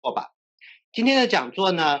今天的讲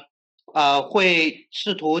座呢，会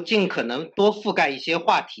试图尽可能多覆盖一些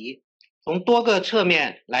话题，从多个侧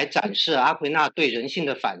面来展示阿奎那对人性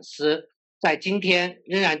的反思，在今天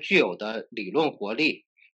仍然具有的理论活力。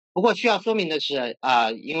不过需要说明的是，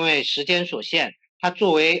因为时间所限，它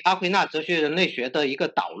作为阿奎那哲学人类学的一个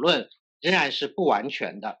导论，仍然是不完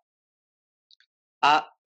全的。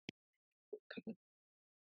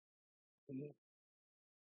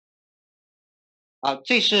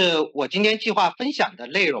这是我今天计划分享的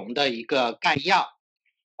内容的一个概要。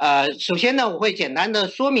首先呢，我会简单的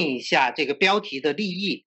说明一下这个标题的立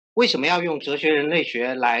意，为什么要用哲学人类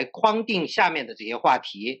学来框定下面的这些话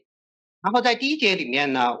题。然后在第一节里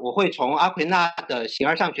面呢，我会从阿奎那的形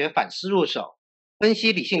而上学反思入手，分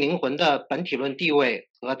析理性灵魂的本体论地位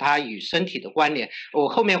和它与身体的关联。我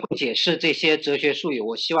后面会解释这些哲学术语，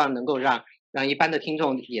我希望能够让一般的听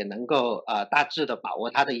众也能够大致的把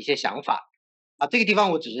握他的一些想法。这个地方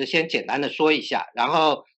我只是先简单的说一下，然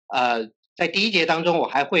后在第一节当中我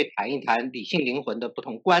还会谈一谈理性灵魂的不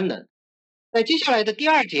同官能。在接下来的第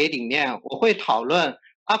二节里面，我会讨论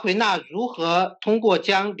阿奎那如何通过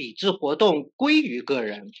将理智活动归于个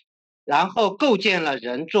人，然后构建了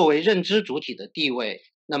人作为认知主体的地位。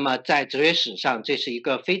那么在哲学史上，这是一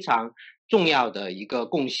个非常重要的一个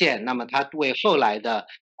贡献。那么它为后来的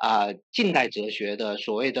近代哲学的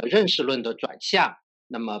所谓的认识论的转向，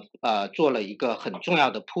那么做了一个很重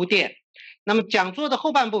要的铺垫。那么讲座的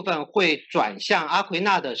后半部分会转向阿奎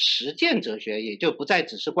那的实践哲学，也就不再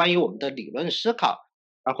只是关于我们的理论思考，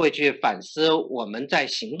而会去反思我们在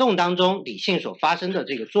行动当中理性所发生的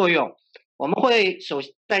这个作用。我们会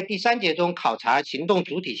在第三节中考察行动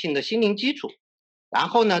主体性的心灵基础，然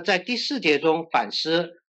后呢，在第四节中反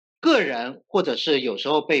思个人，或者是有时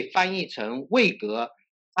候被翻译成位格，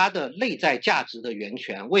它的内在价值的源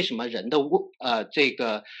泉。为什么人的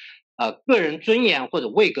个人尊严或者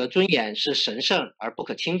位格尊严是神圣而不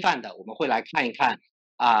可侵犯的？我们会来看一看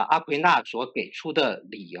阿奎那所给出的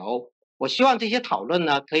理由。我希望这些讨论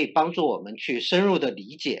呢，可以帮助我们去深入的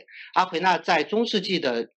理解阿奎那在中世纪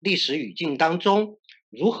的历史语境当中，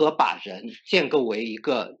如何把人建构为一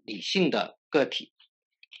个理性的个体。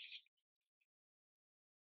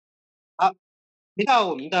好，回到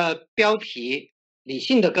我们的标题，理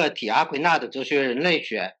性的个体，阿奎那的哲学人类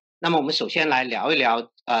学。那么我们首先来聊一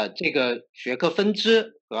聊这个学科分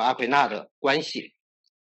支和阿奎那的关系。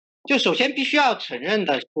就首先必须要承认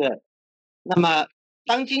的是，那么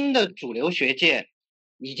当今的主流学界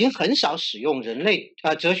已经很少使用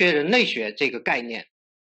哲学人类学这个概念。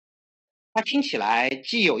它听起来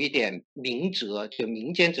既有一点民哲，就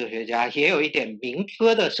民间哲学家，也有一点民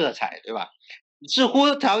科的色彩，对吧？似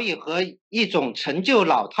乎早已和一种陈旧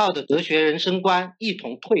老套的哲学人生观一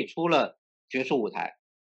同退出了学术舞台。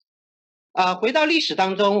回到历史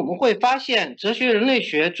当中，我们会发现哲学人类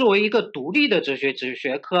学作为一个独立的哲学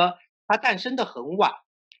学科，它诞生的很晚。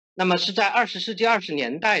那么是在20世纪20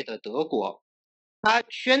年代的德国，它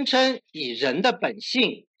宣称以人的本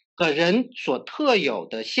性和人所特有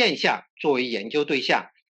的现象作为研究对象，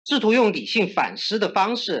试图用理性反思的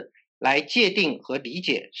方式来界定和理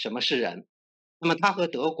解什么是人。那么它和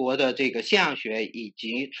德国的这个现象学以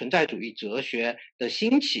及存在主义哲学的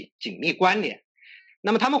兴起紧密关联。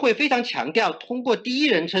那么他们会非常强调通过第一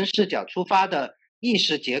人称视角出发的意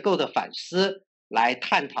识结构的反思来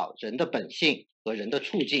探讨人的本性和人的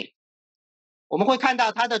处境。我们会看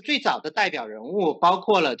到他的最早的代表人物包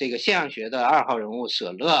括了这个现象学的2号人物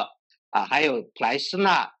舍勒还有普莱斯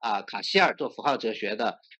纳卡希尔做符号哲学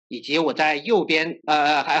的，以及我在右边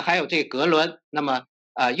还有这个格伦。那么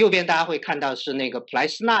右边大家会看到是那个普莱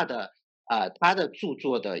斯纳的他的著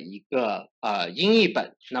作的一个英译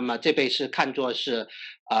本。那么这被是看作是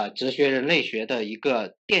哲学人类学的一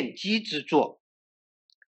个奠基之作。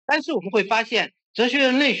但是我们会发现，哲学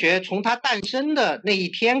人类学从它诞生的那一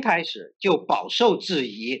天开始就饱受质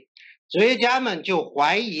疑，哲学家们就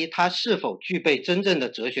怀疑它是否具备真正的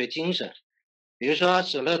哲学精神。比如说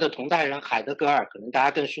舍勒的同代人海德格尔，可能大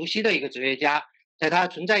家更熟悉的一个哲学家，在他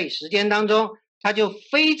存在与时间当中，他就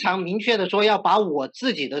非常明确的说，要把我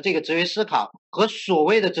自己的这个哲学思考和所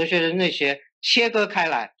谓的哲学人类学切割开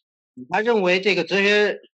来。他认为这个哲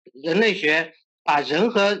学人类学把人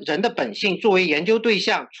和人的本性作为研究对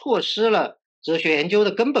象，错失了哲学研究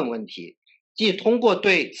的根本问题，即通过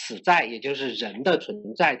对此在，也就是人的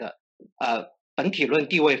存在的本体论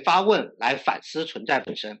地位发问来反思存在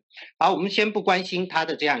本身。好，我们先不关心他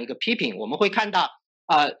的这样一个批评，我们会看到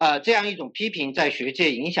这样一种批评在学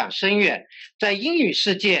界影响深远。在英语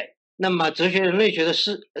世界，那么哲学人类学的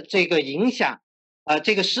这个影响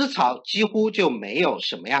这个思潮几乎就没有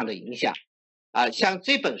什么样的影响。像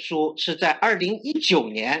这本书是在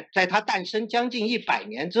2019年，在它诞生将近100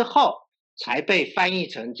年之后，才被翻译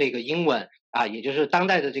成这个英文也就是当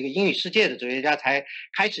代的这个英语世界的哲学家才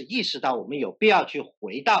开始意识到，我们有必要去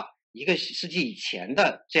回到1个世纪以前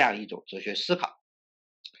的这样一种哲学思考。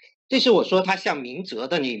这是我说它像明哲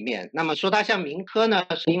的那一面。那么说它像明科呢，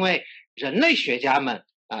是因为人类学家们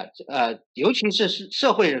尤其是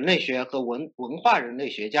社会人类学和文化人类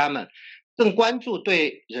学家们，更关注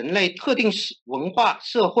对人类特定文化、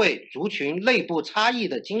社会、族群内部差异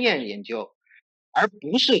的经验研究，而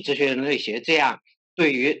不是哲学人类学这样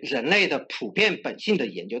对于人类的普遍本性的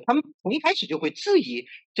研究。他们从一开始就会质疑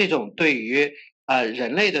这种对于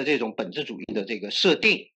人类的这种本质主义的这个设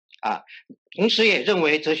定同时也认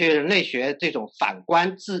为哲学人类学这种反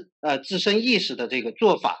观自身意识的这个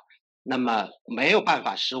做法，那么没有办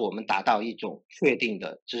法使我们达到一种确定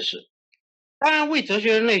的知识。当然，为哲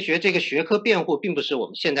学人类学这个学科辩护，并不是我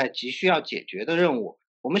们现在急需要解决的任务。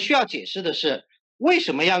我们需要解释的是，为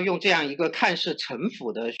什么要用这样一个看似陈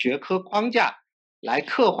腐的学科框架来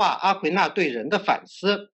刻画阿奎那对人的反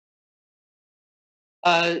思？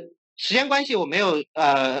时间关系，我没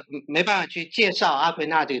办法去介绍阿奎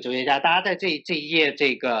那这个哲学家。大家在这一页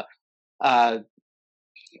这个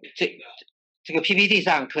PPT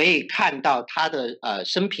上可以看到他的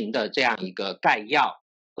生平的这样一个概要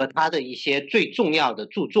和他的一些最重要的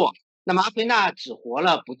著作。那么阿奎那只活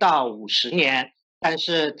了不到50年，但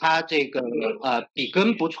是他这个笔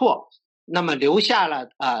耕不错，那么留下了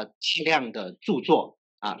大量的著作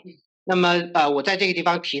那么我在这个地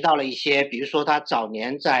方提到了一些，比如说他早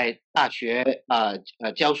年在大学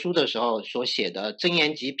教书的时候所写的《真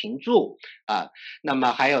言集评注》那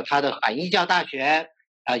么还有他的反异教大学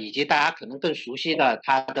以及大家可能更熟悉的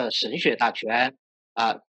他的神学大全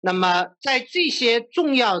那么在这些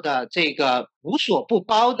重要的这个无所不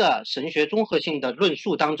包的神学综合性的论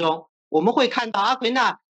述当中，我们会看到阿奎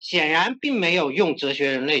那显然并没有用哲学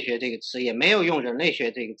人类学这个词，也没有用人类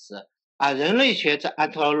学这个词人类学在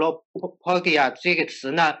anthropologia 这个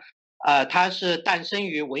词呢它是诞生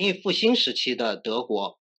于文艺复兴时期的德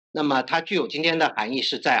国，那么它具有今天的含义，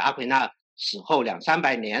是在阿奎那死后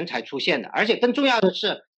200-300年才出现的。而且更重要的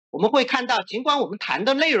是，我们会看到，尽管我们谈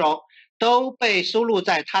的内容都被收录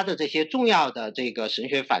在他的这些重要的这个神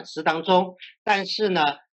学反思当中，但是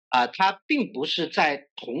呢它并不是在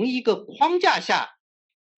同一个框架下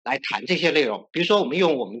来谈这些内容。比如说我们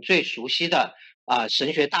用我们最熟悉的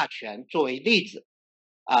神学大全作为例子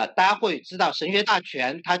大家会知道神学大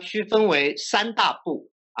全它区分为3大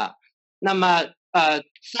部那么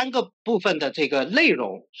3个部分的这个内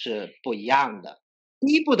容是不一样的。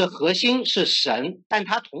第一部的核心是神，但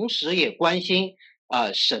它同时也关心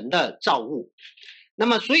神的造物。那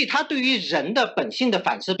么所以它对于人的本性的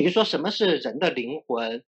反思，比如说什么是人的灵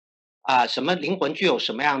魂什么灵魂具有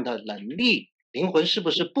什么样的能力，灵魂是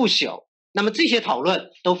不是不朽，那么这些讨论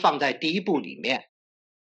都放在第一部里面。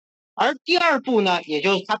而第2部呢，也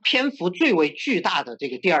就是它篇幅最为巨大的这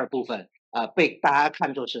个第2部分被大家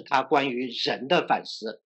看作是它关于人的反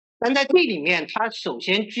思。但在这里面，它首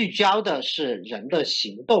先聚焦的是人的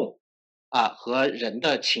行动和人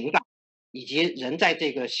的情感，以及人在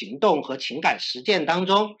这个行动和情感实践当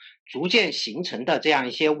中逐渐形成的这样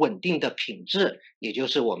一些稳定的品质，也就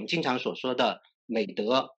是我们经常所说的美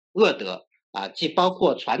德、恶德既包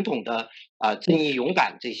括传统的正义、勇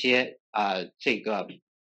敢这些这个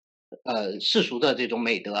世俗的这种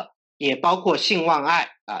美德，也包括性、望、爱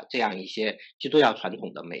这样一些基督教传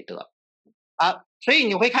统的美德所以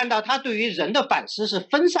你会看到他对于人的反思是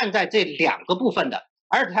分散在这2个部分的，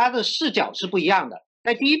而且他的视角是不一样的。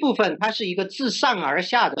在第一部分，它是一个自上而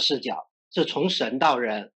下的视角，是从神到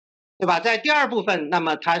人，对吧？在第2部分，那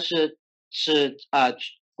么它是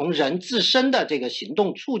从人自身的这个行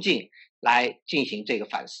动处境来进行这个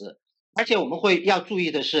反思。而且我们要注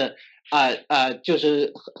意的是就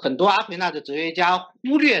是很多阿奎那的哲学家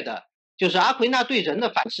忽略的，就是阿奎那对人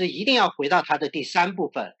的反思一定要回到他的第3部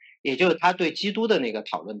分，也就是他对基督的那个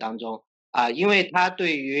讨论当中因为他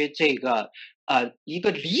对于这个一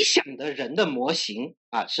个理想的人的模型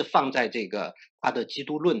是放在这个他的基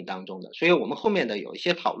督论当中的，所以我们后面的有一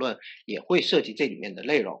些讨论也会涉及这里面的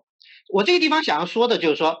内容。我这个地方想要说的就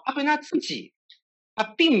是说，阿奎那自己他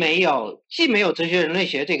并没有既没有哲学人类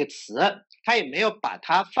学这个词，他也没有把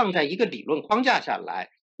它放在一个理论框架下来。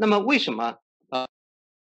那么为什么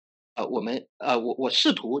我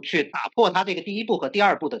试图去打破它这个第1部和第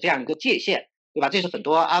2部的这样一个界限，对吧？这是很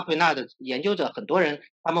多阿奎那的研究者，很多人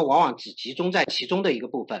他们往往只集中在其中的一个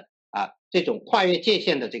部分这种跨越界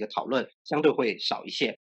限的这个讨论相对会少一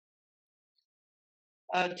些。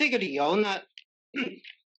这个理由呢，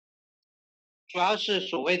主要是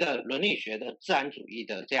所谓的伦理学的自然主义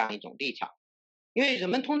的这样一种立场因为人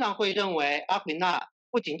们通常会认为阿奎那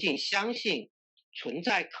不仅仅相信存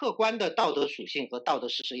在客观的道德属性和道德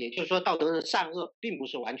事实，也就是说，道德的善恶并不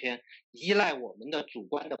是完全依赖我们的主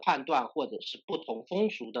观的判断，或者是不同风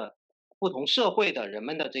俗的、不同社会的人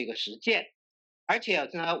们的这个实践。而且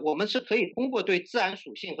呢，我们是可以通过对自然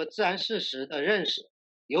属性和自然事实的认识，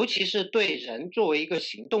尤其是对人作为一个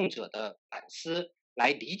行动者的反思，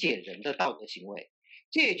来理解人的道德行为。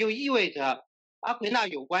这也就意味着阿奎那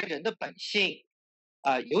有关人的本性，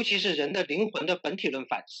尤其是人的灵魂的本体论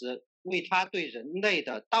反思，为他对人类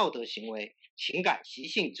的道德行为、情感、习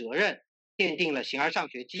性、责任奠定了形而上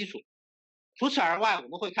学基础。除此而外，我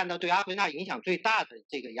们会看到对阿奎那影响最大的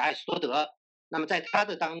这个亚里士多德，那么在他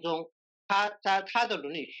的当中，他的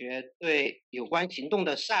伦理学对有关行动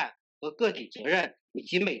的善和个体责任以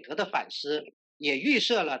及美德的反思，也预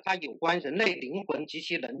设了他有关人类灵魂及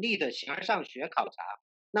其能力的形而上学考察。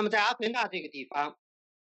那么在阿奎那这个地方，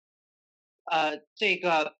这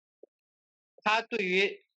个他对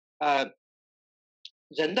于呃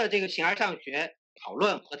人的这个形而上学讨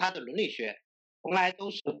论和他的伦理学从来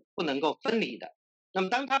都是不能够分离的。那么，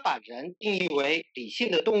当他把人定义为理性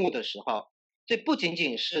的动物的时候，这不仅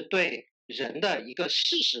仅是对人的一个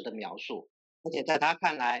事实的描述，而且在他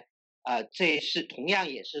看来，这是同样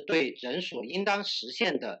也是对人所应当实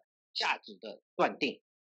现的价值的断定。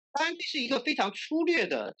当然，这是一个非常粗略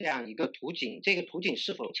的这样一个图景，这个图景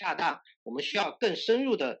是否恰当，我们需要更深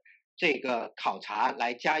入的这个考察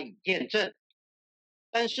来加以验证。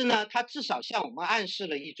但是呢，它至少向我们暗示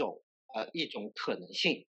了一种可能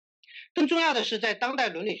性。更重要的是，在当代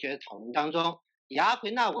伦理学的讨论当中，以阿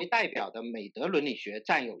奎那为代表的美德伦理学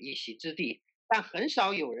占有一席之地，但很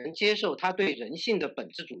少有人接受他对人性的本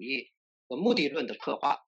质主义和目的论的刻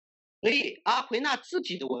画。所以，阿奎那自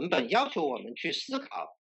己的文本要求我们去思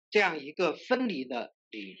考这样一个分离的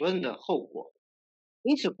理论的后果。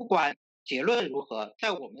因此，不管结论如何，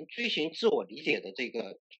在我们追寻自我理解的这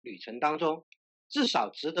个旅程当中，至少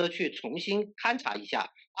值得去重新勘察一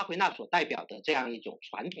下阿奎那所代表的这样一种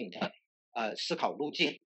传统的思考路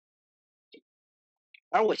径。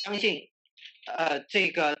而我相信，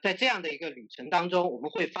这个在这样的一个旅程当中，我们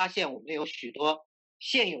会发现我们有许多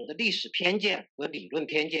现有的历史偏见和理论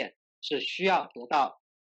偏见是需要得到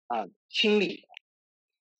清理的。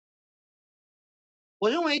我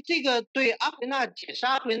认为这个对阿奎那解释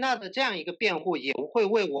阿奎那的这样一个辩护，也会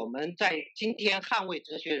为我们在今天捍卫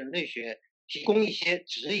哲学人类学提供一些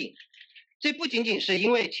指引。这不仅仅是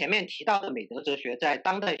因为前面提到的美德哲学在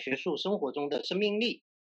当代学术生活中的生命力，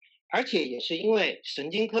而且也是因为神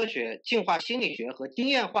经科学、进化心理学和经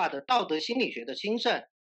验化的道德心理学的兴盛，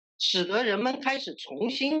使得人们开始重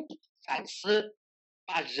新反思，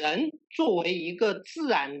把人作为一个自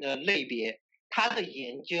然的类别，它的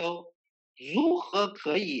研究如何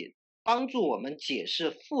可以帮助我们解释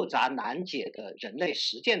复杂难解的人类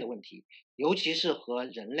实践的问题，尤其是和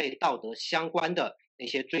人类道德相关的那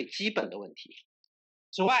些最基本的问题。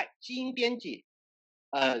此外，基因编辑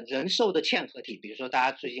人兽的嵌合体，比如说大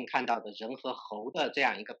家最近看到的人和猴的这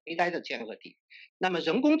样一个胚胎的嵌合体，那么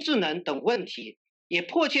人工智能等问题也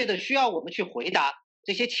迫切的需要我们去回答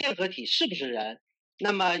这些嵌合体是不是人。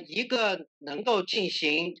那么一个能够进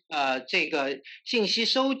行这个信息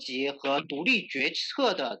收集和独立决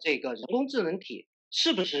策的这个人工智能体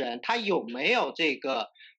是不是人？它有没有这个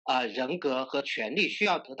人格和权利需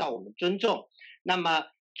要得到我们尊重？那么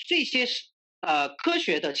这些科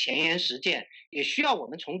学的前沿实践也需要我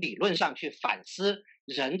们从理论上去反思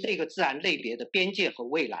人这个自然类别的边界和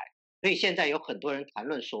未来。所以现在有很多人谈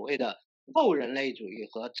论所谓的后人类主义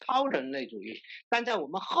和超人类主义，但在我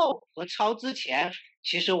们后和超之前，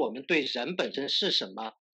其实我们对人本身是什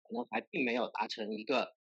么，可能还并没有达成一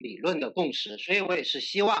个理论的共识。所以我也是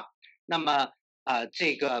希望，那么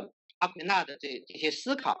这个阿奎那的这些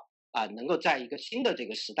思考能够在一个新的这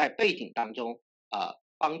个时代背景当中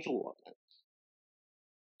帮助我们。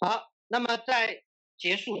好，那么在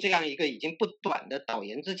结束这样一个已经不短的导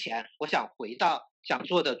言之前，我想回到讲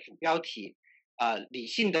座的主标题，理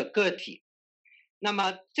性的个体。那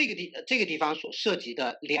么这个地方所涉及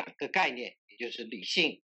的两个概念，也就是理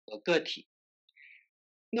性和个体。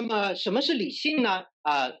那么什么是理性呢？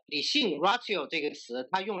理性 ratio 这个词，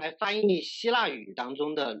它用来翻译希腊语当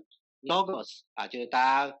中的 logos 就是大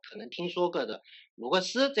家可能听说过的罗格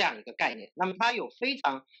斯这样一个概念。那么它有非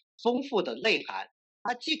常丰富的内涵，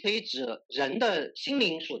它既可以指人的心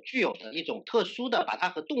灵所具有的一种特殊的把它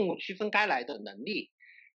和动物区分开来的能力，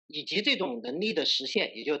以及这种能力的实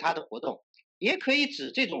现，也就是它的活动，也可以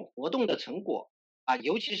指这种活动的成果。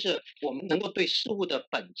尤其是我们能够对事物的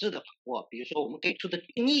本质的把握，比如说我们给出的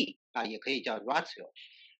定义也可以叫 ratio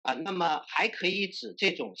那么还可以指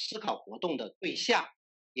这种思考活动的对象，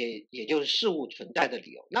也就是事物存在的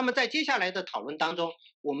理由。那么在接下来的讨论当中，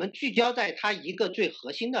我们聚焦在它一个最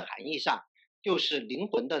核心的含义上，就是灵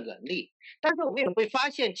魂的能力。但是我们也会发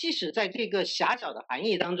现，即使在这个狭小的含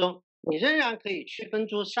义当中，你仍然可以区分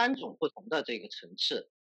出3种不同的这个层次。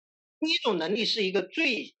第一种能力是一个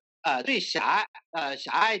最狭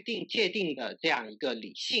隘界定的这样一个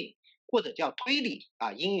理性，或者叫推理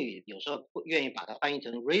啊，英语有时候会愿意把它翻译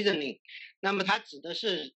成 reasoning。那么它指的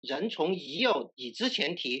是人从已知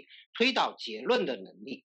前提推导结论的能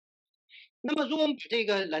力。那么如果我们把这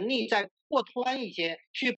个能力再扩宽一些，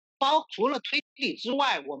除了推理之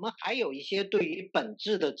外，我们还有一些对于本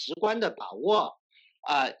质的直观的把握，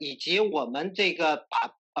以及我们这个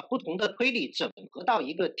把不同的推理整合到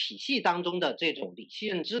一个体系当中的这种理性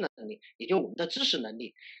认知能力，也就是我们的知识能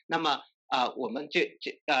力。那么我们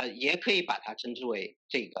也可以把它称之为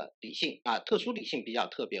这个理性啊，特殊理性比较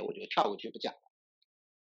特别，我就跳过去不讲了。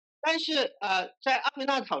但是在阿奎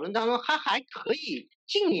那讨论当中，它还可以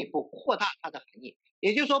进一步扩大它的含义，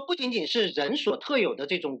也就是说，不仅仅是人所特有的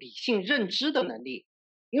这种理性认知的能力，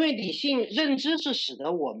因为理性认知是使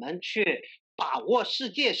得我们去把握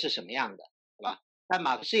世界是什么样的，对吧？但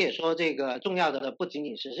马克思也说，这个重要的不仅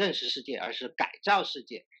仅是认识世界，而是改造世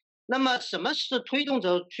界。那么，什么是推动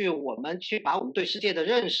着我们去把我们对世界的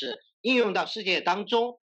认识应用到世界当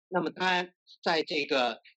中？那么，当然，在这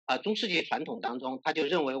个中世纪传统当中，他就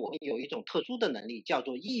认为我们有一种特殊的能力，叫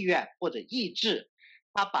做意愿或者意志，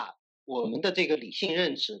它把我们的这个理性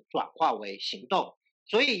认识转化为行动。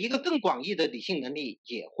所以，一个更广义的理性能力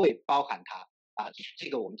也会包含它啊。这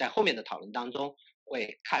个我们在后面的讨论当中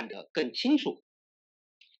会看得更清楚。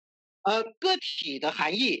个体的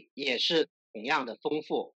含义也是同样的丰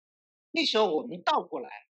富。那时候我们倒过来，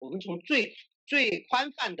我们从最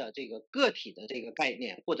宽泛的这个个体的这个概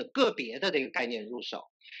念或者个别的这个概念入手，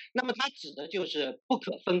那么它指的就是不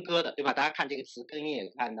可分割的，对吧？大家看这个词根也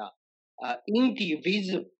看到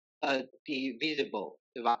，indivisible，divisible，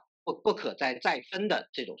对吧？不可再分的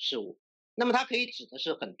这种事物。那么它可以指的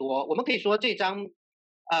是很多，我们可以说这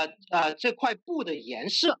块布的颜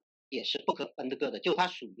色也是不可分割的，就它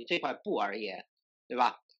属于这块布而言，对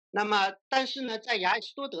吧？那么，但是呢，在亚里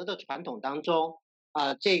士多德的传统当中，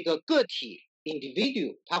这个个体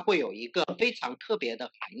individual 它会有一个非常特别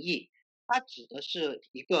的含义，它指的是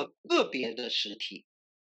一个个别的实体。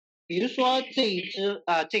比如说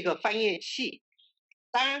这个翻页器，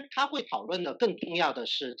当然它会讨论的更重要的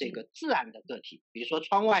是这个自然的个体，比如说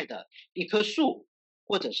窗外的一棵树，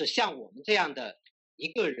或者是像我们这样的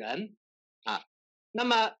一个人啊。那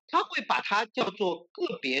么它会把它叫做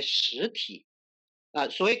个别实体。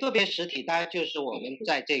所谓个别实体，当然就是我们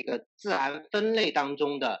在这个自然分类当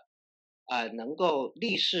中的，能够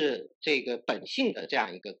立示这个本性的这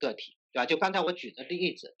样一个个体，对吧？就刚才我举的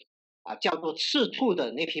例子，叫做赤兔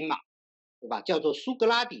的那匹马，对吧？叫做苏格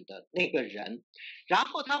拉底的那个人，然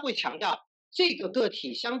后他会强调这个个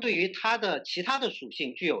体相对于它的其他的属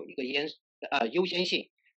性具有一个优先性，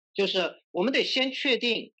就是我们得先确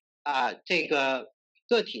定这个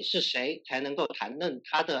个体是谁，才能够谈论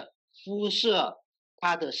它的肤色、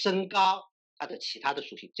它的身高、它的其他的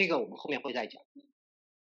属性，这个我们后面会再讲。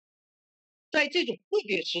在这种个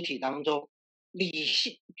别实体当中，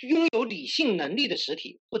拥有理性能力的实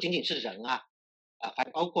体不仅仅是人还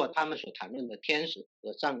包括他们所谈论的天使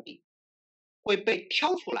和上帝，会被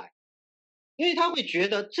挑出来，因为他会觉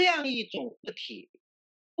得这样一种个体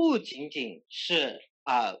不仅仅是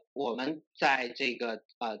我们在这个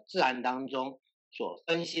自然当中所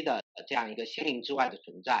分析的这样一个心灵之外的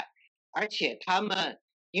存在，而且他们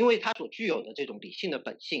因为它所具有的这种理性的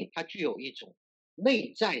本性，它具有一种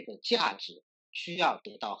内在的价值，需要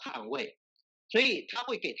得到捍卫，所以他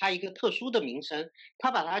会给它一个特殊的名称，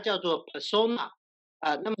他把它叫做 persona。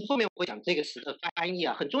那么后面我讲这个词的翻译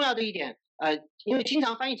很重要的一点，因为经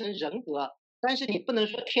常翻译成人格，但是你不能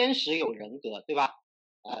说天使有人格，对吧？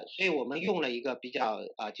所以我们用了一个比较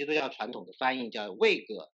基督教传统的翻译叫位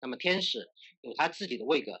格。那么天使有他自己的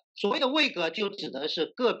位格，所谓的位格就指的是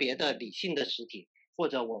个别的理性的实体，或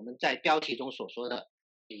者我们在标题中所说的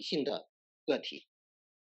理性的个体。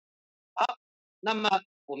好，那么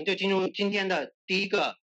我们就进入今天的第一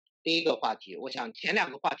个话题。我想前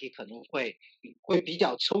2个话题可能会比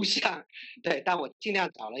较抽象，对，但我尽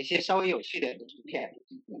量找了一些稍微有趣点的图片。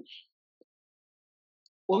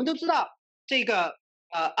我们都知道，这个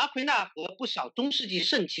阿奎那和不少中世纪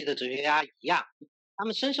盛期的哲学家一样，他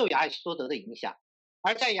们深受亚里士多德的影响。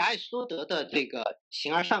而在亚里士多德的这个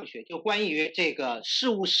形而上学，就关于这个事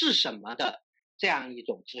物是什么的这样一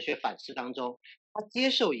种哲学反思当中，他接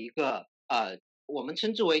受一个我们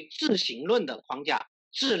称之为质形论的框架，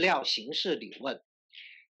质料形式理论。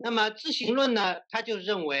那么质形论呢，他就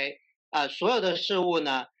认为所有的事物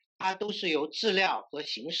呢，它都是由质料和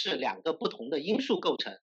形式两个不同的因素构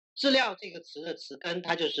成。质料这个词的词根，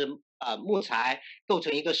它就是木材构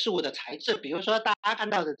成一个事物的材质。比如说大家看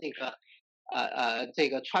到的这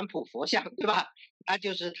个川普佛像，对吧？它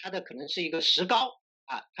就是它的可能是一个石膏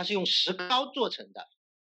它是用石膏做成的。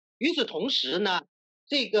与此同时呢，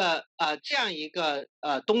这样一个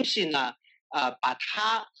东西呢，把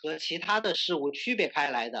它和其他的事物区别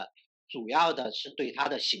开来的，主要的是对它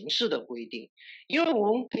的形式的规定。因为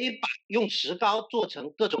我们可以把用石膏做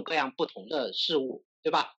成各种各样不同的事物，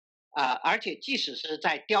对吧？而且即使是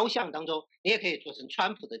在雕像当中，你也可以做成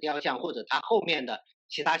川普的雕像，或者它后面的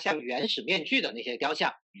其他像原始面具的那些雕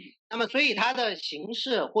像。那么，所以它的形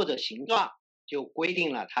式或者形状就规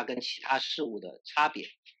定了它跟其他事物的差别。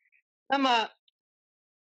那么，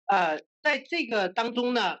在这个当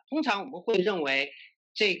中呢，通常我们会认为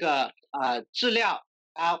这个质料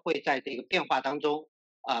它会在这个变化当中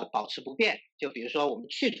保持不变。就比如说我们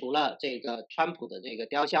去除了这个川普的这个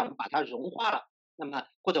雕像，我们把它融化了，那么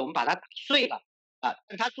或者我们把它打碎了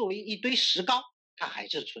但它作为一堆石膏，它还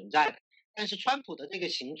是存在的。但是川普的这个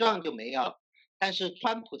形状就没有，但是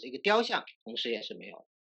川普这个雕像同时也是没有。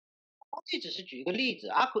这只是举一个例子，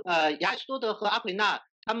亚里士多德和阿奎那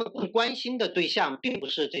他们更关心的对象并不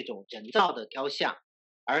是这种人造的雕像，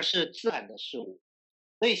而是自然的事物。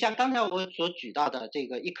所以像刚才我所举到的这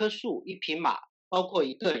个一棵树、一匹马，包括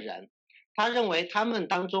一个人，他认为他们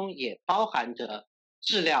当中也包含着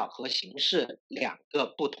质料和形式两个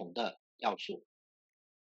不同的要素。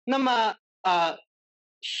那么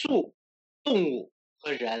树、动物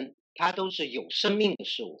和人，它都是有生命的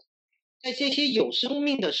事物。在这些有生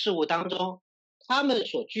命的事物当中，它们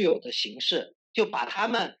所具有的形式，就把它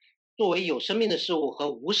们作为有生命的事物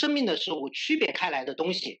和无生命的事物区别开来的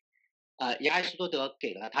东西，亚里士多德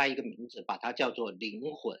给了它一个名字，把它叫做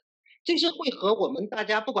灵魂。这是会和我们大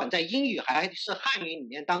家不管在英语还是汉语里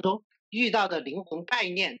面当中遇到的灵魂概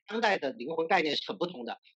念，当代的灵魂概念是很不同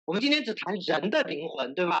的。我们今天只谈人的灵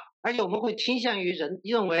魂，对吧？而且我们会倾向于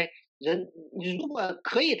认为你如果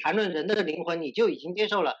可以谈论人的灵魂，你就已经接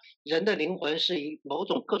受了人的灵魂是某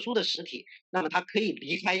种特殊的实体，那么它可以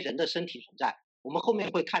离开人的身体存在。我们后面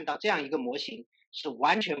会看到这样一个模型是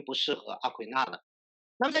完全不适合阿奎那的。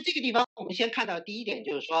那么在这个地方，我们先看到第一点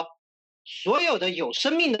就是说，所有的有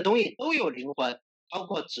生命的东西都有灵魂，包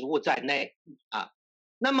括植物在内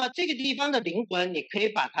那么这个地方的灵魂，你可以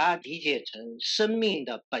把它理解成生命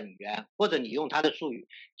的本源，或者你用它的术语，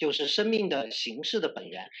就是生命的形式的本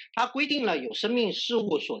源。它规定了有生命事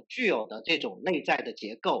物所具有的这种内在的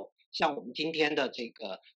结构，像我们今天的这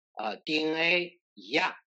个DNA 一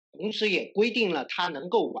样，同时也规定了它能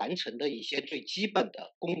够完成的一些最基本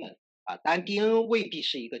的功能当然 DNA 未必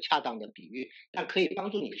是一个恰当的比喻，但可以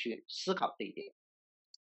帮助你去思考这一点。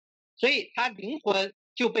所以它灵魂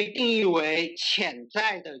就被定义为潜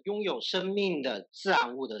在的拥有生命的自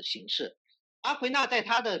然物的形式。阿奎那在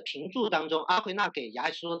他的评注当中，阿奎那给亚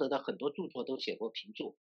里士多德的很多著作都写过评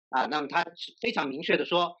注那么他非常明确的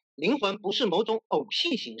说，灵魂不是某种偶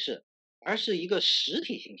性形式，而是一个实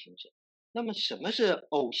体性形式。那么什么是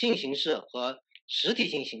偶性形式和实体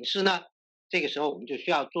性形式呢？这个时候我们就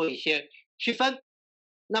需要做一些区分。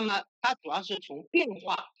那么它主要是从变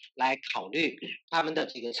化来考虑它们的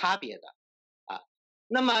这个差别的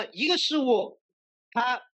那么一个事物，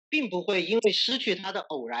它并不会因为失去它的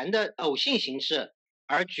偶性形式，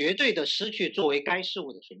而绝对的失去作为该事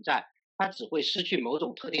物的存在，它只会失去某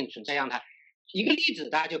种特定存在样态。一个例子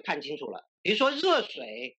大家就看清楚了，比如说热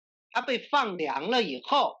水，它被放凉了以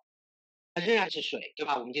后，它仍然是水，对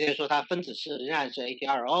吧？我们今天说它分子式仍然是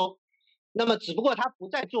H2O，那么只不过它不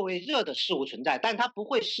再作为热的事物存在，但它不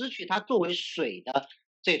会失去它作为水的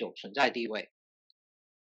这种存在地位。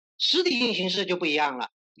实体性形式就不一样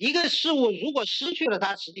了，一个事物如果失去了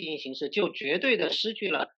它实体性形式，就绝对的失去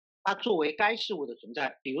了它作为该事物的存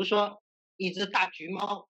在。比如说一只大橘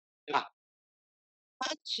猫，对吧？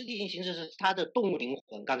它实体性形式是它的动物灵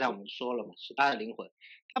魂，刚才我们说了嘛，是它的灵魂。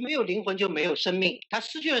它没有灵魂就没有生命，它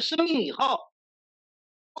失去了生命以后，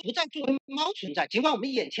不再作为猫存在。尽管我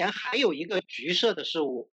们眼前还有一个橘色的事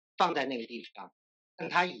物放在那个地方，但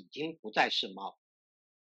它已经不再是猫。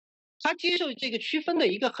他接受这个区分的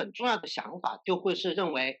一个很重要的想法，就会是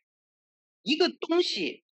认为一个东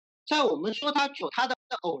西，在我们说它有它的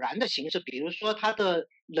偶然的形式，比如说它的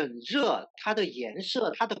冷热、它的颜色、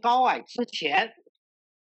它的高矮之前，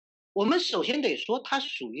我们首先得说它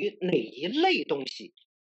属于哪一类东西。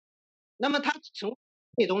那么它成为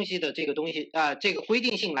这东西的这个东西这个规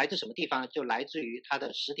定性来自什么地方呢？就来自于它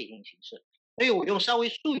的实体性形式。所以我用稍微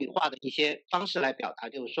术语化的一些方式来表达，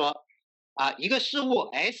就是说一个事物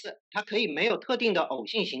S，它可以没有特定的偶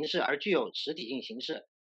性形式而具有实体性形式。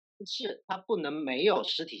是它不能没有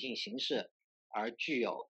实体性形式而具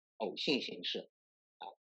有偶性形式啊。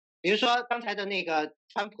比如说刚才的那个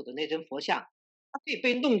川普的那尊佛像，它可以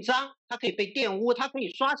被弄脏，它可以被玷污，它可以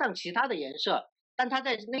刷上其他的颜色，但它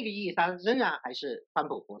在那个意义上仍然还是川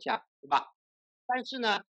普佛像，对吧？但是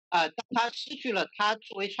呢，当它失去了它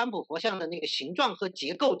作为川普佛像的那个形状和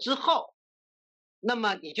结构之后，那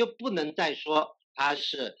么你就不能再说它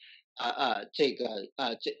是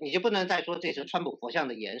你就不能再说这是川普佛像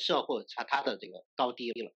的颜色或者它的这个高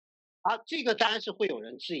低了。这个当然是会有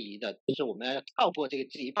人质疑的，就是我们要跳过这个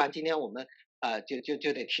质疑，不然今天我们就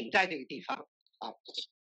得停在这个地方啊。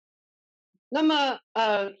那么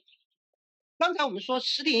刚才我们说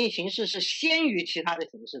实体性形式是先于其他的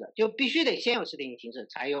形式的，就必须得先有实体性形式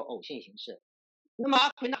才有偶性形式。那么阿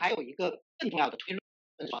奎那还有一个更重要的推论，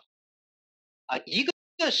一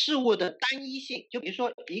个事物的单一性，就比如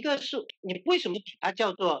说一个事，你为什么把它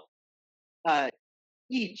叫做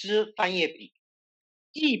一支翻页笔、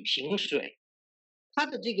一瓶水，它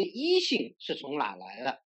的这个一性是从哪来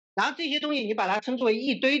的？然后这些东西你把它称之为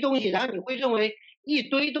一堆东西，然后你会认为一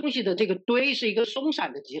堆东西的这个堆是一个松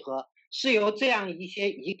散的集合，是由这样一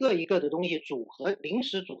些一个一个的东西临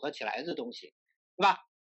时组合起来的东西，对吧？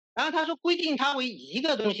然后他说规定它为一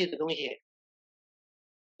个东西的东西，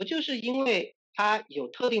不就是因为它有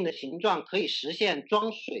特定的形状，可以实现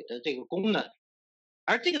装水的这个功能？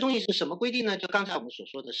而这个东西是什么规定呢？就刚才我们所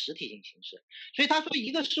说的实体性形式。所以他说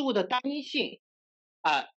一个事物的单一性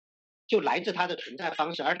就来自它的存在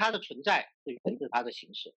方式，而它的存在是源自它的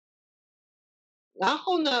形式。然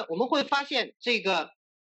后呢，我们会发现这个，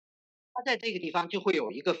他在这个地方就会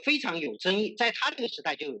有一个非常有争议，在他这个时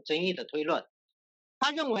代就有争议的推论。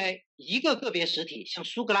他认为一个个别实体，像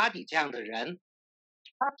苏格拉底这样的人，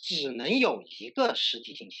他只能有一个实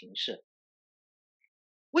体性形式。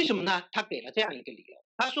为什么呢？他给了这样一个理由，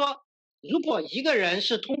他说，如果一个人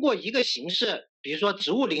是通过一个形式，比如说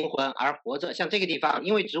植物灵魂而活着，像这个地方，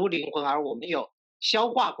因为植物灵魂而我们有消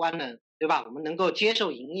化官能，对吧？我们能够接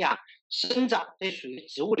受营养、生长，这属于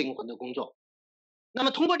植物灵魂的工作。那么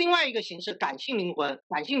通过另外一个形式，感性灵魂，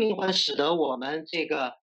感性灵魂使得我们这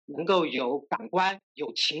个能够有感官、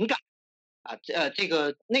有情感这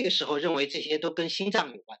个那个时候认为这些都跟心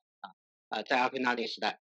脏有关在阿奎那那时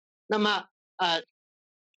代。那么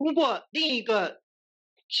通过另一个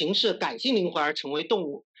形式感性灵魂而成为动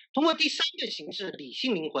物，通过第三个形式理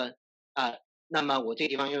性灵魂那么我这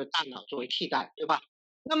地方用大脑作为替代，对吧？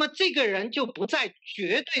那么这个人就不再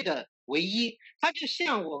绝对的唯一，他就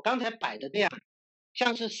像我刚才摆的那样，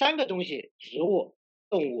像是三个东西：植物、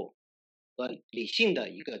动物和理性的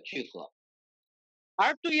一个聚合。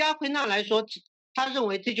而对于阿奎那来说，他认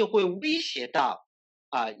为这就会威胁到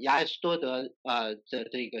亚里士多德的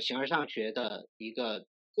这个形而上学的一个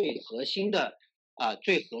最核心的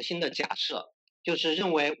假设，就是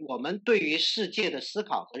认为我们对于世界的思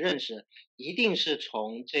考和认识，一定是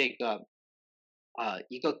从这个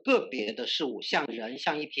一个个别的事物，像人、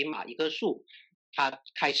像一匹马、一棵树，它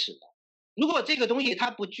开始的。如果这个东西它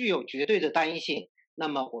不具有绝对的单一性，那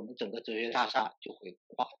么我们整个哲学大厦就会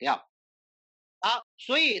垮掉。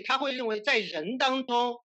所以他会认为在人当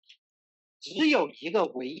中，只有一个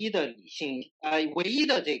唯一的理性，唯一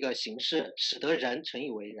的这个形式，使得人成以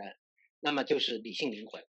为人，那么就是理性灵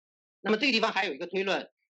魂。那么这个地方还有一个推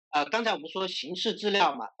论，刚才我们说形式质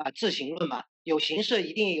料嘛，自行论嘛，有形式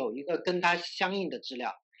一定有一个跟它相应的质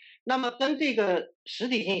料，那么跟这个实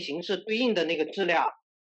体性形式对应的那个质料，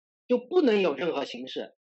就不能有任何形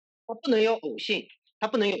式，它不能有偶性，它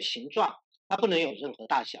不能有形状，它不能有任何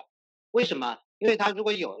大小。为什么？因为它如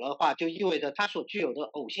果有的话，就意味着它所具有的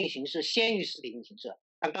偶性形式先于实体性形式。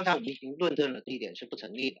但刚才我们已经论证了这一点是不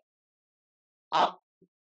成立的。好，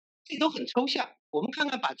这都很抽象。我们看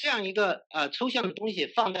看把这样一个抽象的东西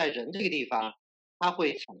放在人这个地方，它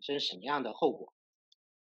会产生什么样的后果？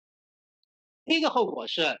第一个后果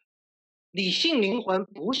是，理性灵魂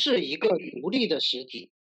不是一个独立的实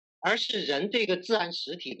体，而是人这个自然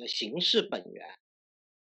实体的形式本源。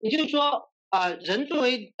也就是说，人作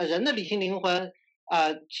为人的理性灵魂，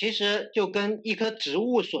其实就跟一棵植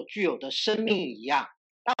物所具有的生命一样。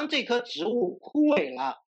当这棵植物枯萎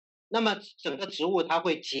了，那么整个植物它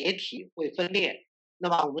会解体、会分裂。那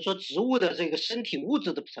么我们说植物的这个身体物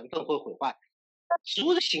质的成分会毁坏，植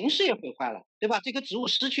物的形式也毁坏了，对吧？这棵植物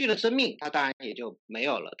失去了生命，它当然也就没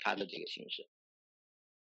有了它的这个形式。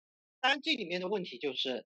当然，这里面的问题就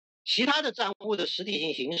是，其他的自然物的实体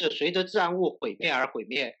性形式随着自然物毁灭而毁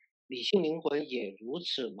灭，理性灵魂也如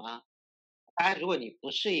此吗？当然，如果你不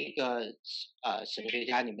是一个神学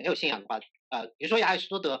家，你没有信仰的话，比如说亚里士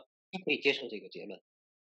多德，他可以接受这个结论，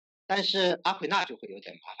但是阿奎那就会有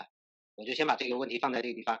点麻烦。我就先把这个问题放在这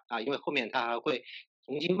个地方因为后面他还会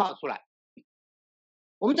从经冒出来。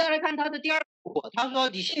我们再来看他的第二个，他说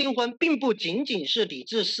理性灵魂并不仅仅是理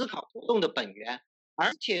智思考活动的本源，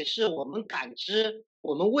而且是我们感知、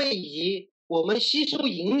我们位移、我们吸收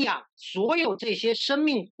营养所有这些生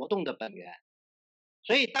命活动的本源。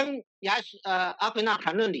所以当阿奎那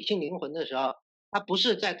谈论理性灵魂的时候，他不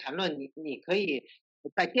是在谈论你可以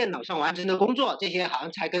在电脑上完成的工作，这些好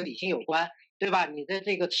像才跟理性有关，对吧？你的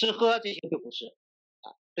这个吃喝这些就不是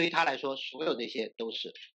啊，对于他来说，所有这些都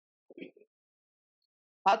是。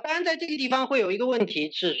好，当然在这个地方会有一个问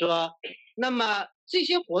题是说，那么这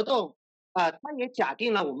些活动它也假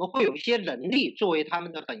定了我们会有一些能力作为他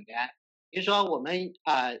们的本源，比如说我们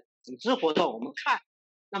感知活动，我们看，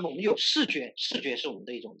那么我们有视觉，视觉是我们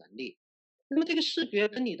的一种能力。那么这个视觉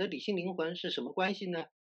跟你的理性灵魂是什么关系呢？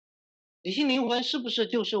理性灵魂是不是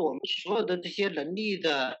就是我们所有的这些能力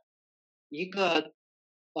的一个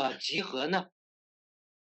集合呢？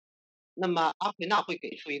那么阿奎那会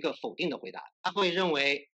给出一个否定的回答，他会认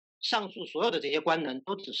为上述所有的这些官能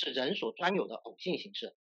都只是人所专有的偶性形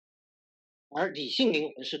式，而理性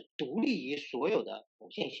灵魂是独立于所有的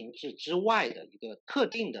偶性形式之外的一个特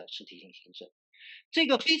定的实体性形式。这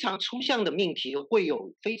个非常抽象的命题会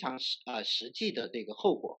有非常实际的这个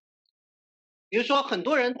后果。比如说，很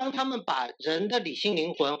多人当他们把人的理性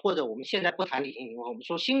灵魂，或者我们现在不谈理性灵魂，我们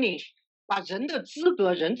说心灵，把人的资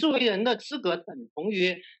格，人作为人的资格等同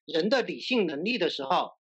于人的理性能力的时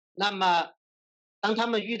候，那么当他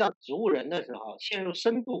们遇到植物人的时候，陷入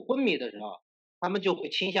深度昏迷的时候，他们就会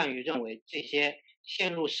倾向于认为这些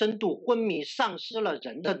陷入深度昏迷、丧失了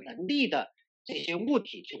人的能力的这些物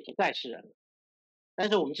体就不再是人了。但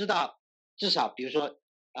是我们知道，至少比如说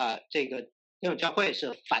这个天主教会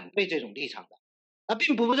是反对这种立场的。他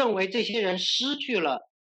并不认为这些人失去了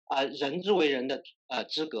人之为人的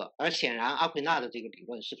资格，而显然阿奎那的这个理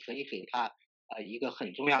论是可以给他一个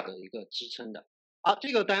很重要的一个支撑的。好，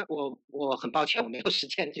这个我很抱歉，我没有时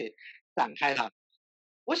间去展开它。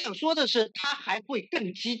我想说的是，他还会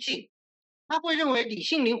更激进，他会认为理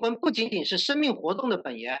性灵魂不仅仅是生命活动的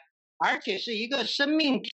本源，而且是一个生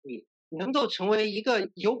命体能够成为一个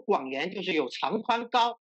有广延，就是有长宽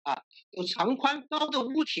高有长宽高的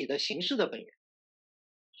物体的形式的本源。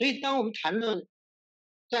所以，当我们谈论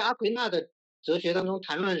在阿奎那的哲学当中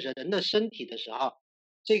谈论人的身体的时候，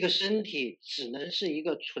这个身体只能是一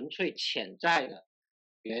个纯粹潜在的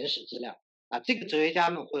原始质量这个哲学家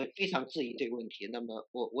们会非常质疑这个问题。那么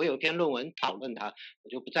我有一篇论文讨论它，我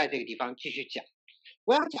就不在这个地方继续讲。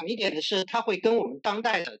我要讲一点的是，它会跟我们当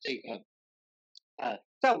代的这个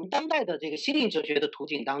在我们当代的这个心灵哲学的图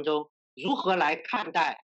景当中，如何来看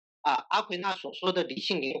待阿奎那所说的理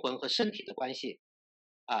性灵魂和身体的关系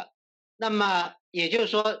那么也就是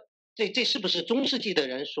说，这是不是中世纪的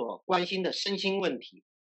人所关心的身心问题，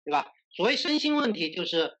对吧？所谓身心问题，就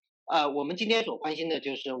是我们今天所关心的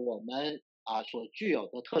就是我们所具有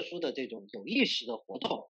的特殊的这种有意识的活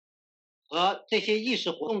动，和这些意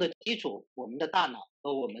识活动的基础，我们的大脑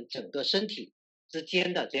和我们整个身体之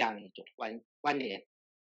间的这样一种关联。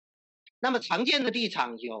那么常见的立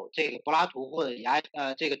场有这个柏拉图或者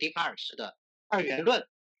这个笛卡尔式的二元论。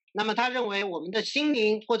那么他认为我们的心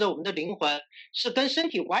灵或者我们的灵魂是跟身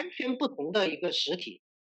体完全不同的一个实体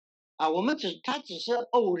它只是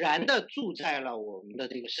偶然的住在了我们的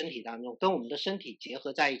这个身体当中，跟我们的身体结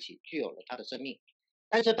合在一起，具有了它的生命。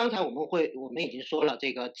但是刚才我们已经说了，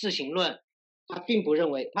这个自行论，它并不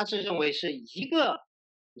认为，它是认为是一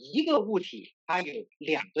个物体，它有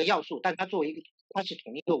两个要素，但它作为它是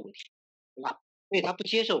同一个物体，对吧？所以它不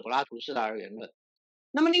接受柏拉图式的二元论。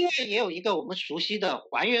那么另外也有一个我们熟悉的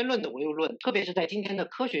还原论的唯物论，特别是在今天的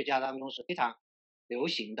科学家当中是非常流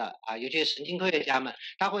行的尤其是神经科学家们，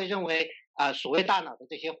他会认为所谓大脑的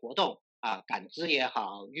这些活动感知也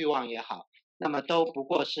好，欲望也好，那么都不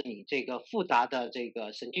过是你这个复杂的这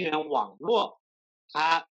个神经元网络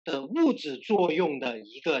它的物质作用的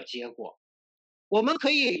一个结果。我们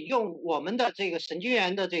可以用我们的这个神经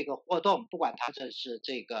元的这个活动，不管它这是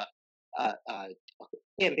这个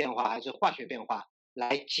电变化还是化学变化，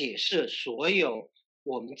来解释所有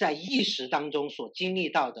我们在意识当中所经历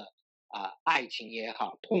到的爱情也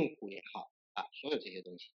好，痛苦也好所有这些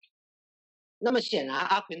东西。那么显然，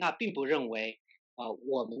阿奎那并不认为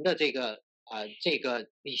我们的这个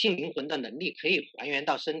理性灵魂的能力可以还原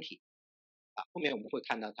到身体后面我们会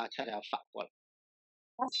看到他恰恰反过来。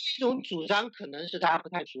这种主张可能是大家不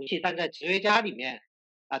太熟悉，但在哲学家里面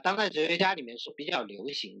当代哲学家里面是比较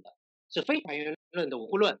流行的，是非还原论的唯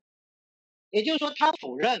物论。也就是说，他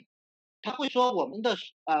否认，他会说我们的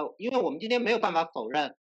因为我们今天没有办法否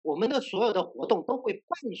认，我们的所有的活动都会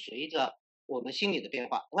伴随着我们心理的变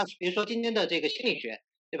化。那比如说今天的这个心理学，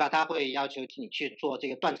对吧？他会要求你去做这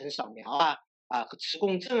个断层扫描和磁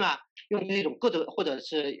共振啊，用那种各种或者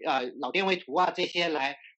是脑电位图啊这些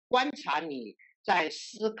来观察你在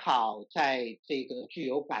思考，在这个具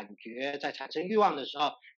有感觉，在产生欲望的时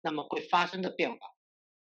候，那么会发生的变化。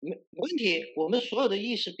没问题，我们所有的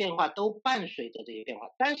意识变化都伴随着这些变化，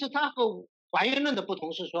但是它和还原论的不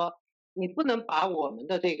同是说，你不能把我们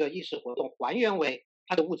的这个意识活动还原为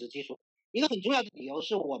它的物质基础。一个很重要的理由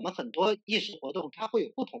是我们很多意识活动它会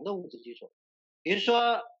有不同的物质基础，比如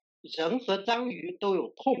说人和章鱼都有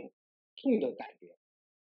痛的感觉，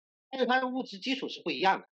但是它的物质基础是不一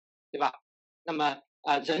样的，对吧？那么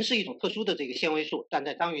人是一种特殊的这个纤维素，但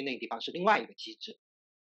在章鱼那个地方是另外一个机制，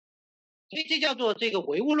所以这叫做这个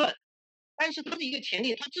唯物论。但是它的一个前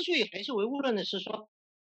提，它之所以还是唯物论呢，是说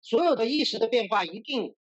所有的意识的变化一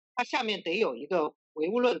定它下面得有一个唯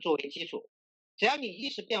物论作为基础，只要你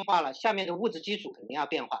意识变化了，下面的物质基础肯定要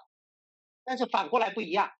变化。但是反过来不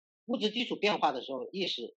一样，物质基础变化的时候，意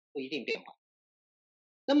识不一定变化。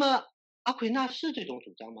那么阿奎那是这种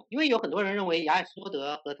主张吗？因为有很多人认为亚里士多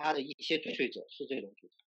德和他的一些追随者是这种主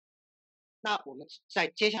张。那我们在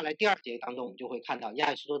接下来第2节当中，我们就会看到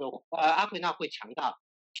亚里士多德阿奎那会强调，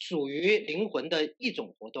属于灵魂的一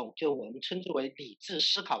种活动，就我们称之为理智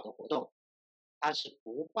思考的活动，它是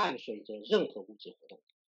不伴随着任何物质活动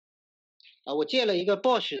的。我借了一个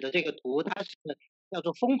Bosch 的这个图，它是叫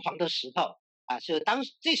做疯狂的石头是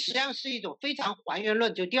这实际上是一种非常还原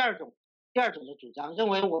论，就第二种的主张，认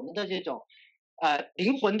为我们的这种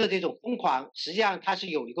灵魂的这种疯狂，实际上它是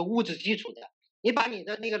有一个物质基础的。你把你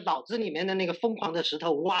的那个脑子里面的那个疯狂的石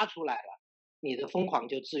头挖出来了，你的疯狂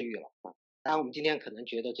就治愈了啊。当然，我们今天可能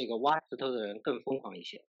觉得这个挖石头的人更疯狂一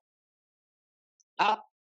些。好，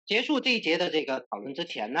结束这一节的这个讨论之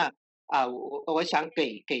前呢，我想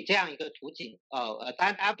给这样一个图景，当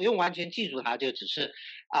然大家不用完全记住它，就只是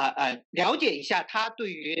了解一下他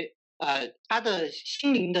对于他的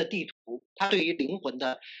心灵的地图，他对于灵魂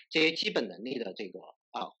的这些基本能力的这个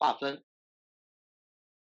划分。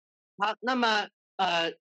好，那么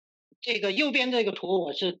这个右边这个图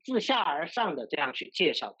我是自下而上的这样去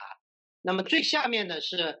介绍它。那么最下面的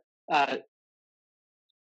是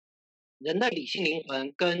人的理性灵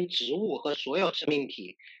魂跟植物和所有生命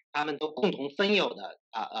体，他们都共同分有的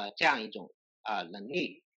这样一种能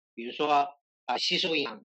力，比如说吸收营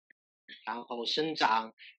养，然后生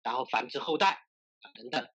长，然后繁殖后代等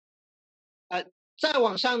等。再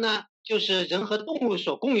往上呢，就是人和动物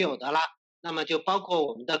所共有的啦。那么就包括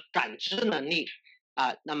我们的感知能力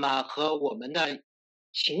那么和我们的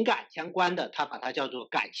情感相关的，它把它叫做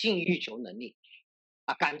感性欲求能力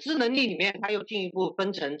感知能力里面，它又进一步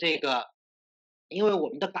分成这个，因为我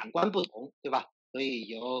们的感官不同，对吧？所以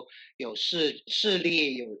有视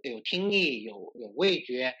力，有听力，有味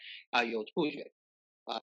觉有触觉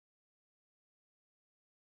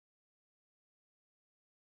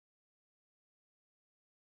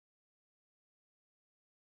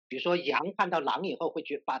比如说羊看到狼以后，会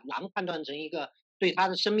把狼判断成一个对它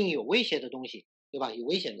的生命有威胁的东西，对吧？有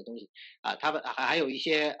危险的东西它们还有一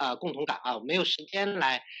些共同感我没有时间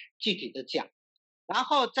来具体的讲。然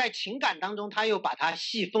后在情感当中，他又把它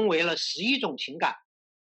细分为了11种情感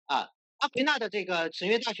阿奎那的这个《神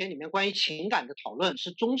学大学》里面关于情感的讨论，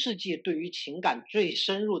是中世纪对于情感最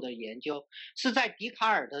深入的研究，是在笛卡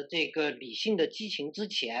尔的这个理性的激情之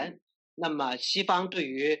前，那么西方对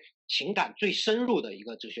于情感最深入的一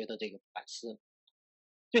个哲学的这个反思。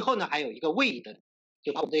最后呢，还有一个位移的，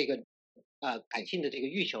就把我们这个感性的这个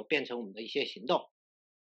欲求变成我们的一些行动。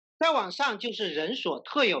再往上就是人所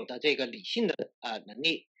特有的这个理性的能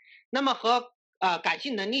力，那么和感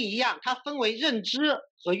性能力一样，它分为认知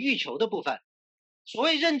和欲求的部分。所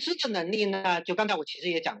谓认知的能力呢，就刚才我其实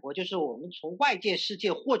也讲过，就是我们从外界世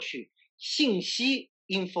界获取信息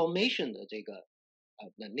information 的这个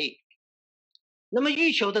能力。那么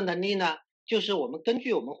欲求的能力呢，就是我们根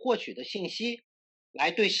据我们获取的信息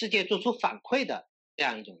来对世界做出反馈的这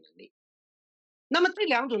样一种能力。那么这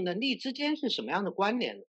2种能力之间是什么样的关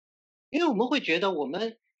联呢？因为我们会觉得我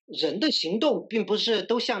们人的行动并不是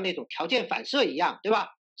都像那种条件反射一样，对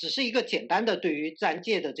吧？只是一个简单的对于自然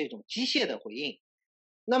界的这种机械的回应。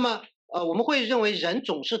那么我们会认为人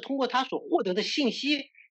总是通过他所获得的信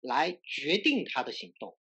息来决定他的行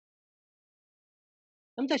动。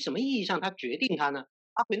那么在什么意义上他决定他呢？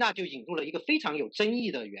阿奎那就引入了一个非常有争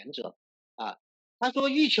议的原则他说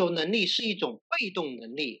欲求能力是一种被动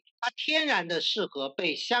能力，它天然的适合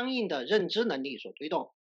被相应的认知能力所推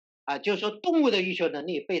动就是说动物的欲求能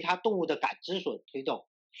力被它动物的感知所推动。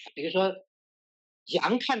比如说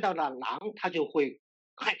羊看到了狼，它就会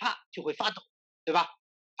害怕，就会发抖，对吧？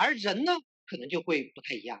而人呢，可能就会不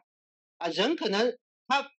太一样人可能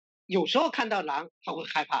他有时候看到狼，他会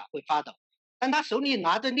害怕，会发抖，但他手里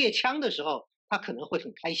拿着猎枪的时候，他可能会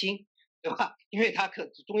很开心，对吧？因为他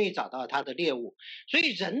终于找到了他的猎物，所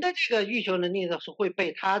以人的这个欲求能力呢是会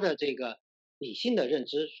被他的这个理性的认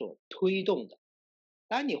知所推动的。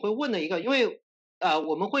当然你会问了一个，因为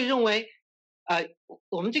我们会认为，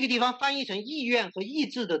我们这个地方翻译成意愿和意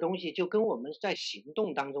志的东西，就跟我们在行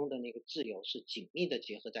动当中的那个自由是紧密的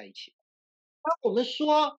结合在一起的。当我们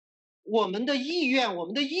说我们的意愿、我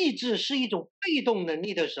们的意志是一种被动能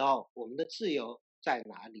力的时候，我们的自由在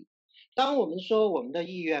哪里？当我们说我们的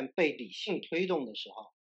意愿被理性推动的时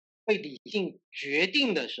候，被理性决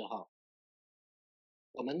定的时候，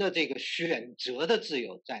我们的这个选择的自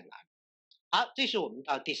由在哪里？好，这是我们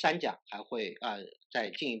到第3讲还会再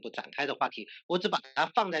进一步展开的话题。我只把它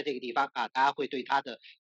放在这个地方啊，大家会对它的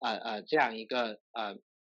这样一个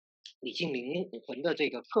理性灵魂的这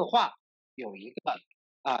个刻画有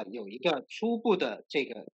一个初步的这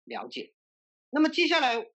个了解。那么接下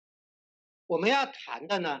来我们要谈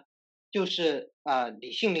的呢，就是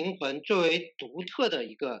理性灵魂作为独特的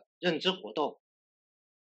一个认知活动，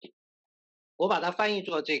我把它翻译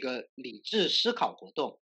作这个理智思考活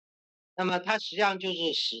动。那么它实际上就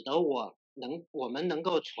是使得我们能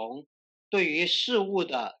够从对于事物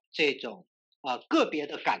的这种个别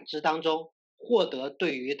的感知当中，获得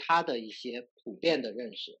对于它的一些普遍的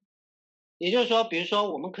认识。也就是说，比如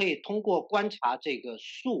说我们可以通过观察这个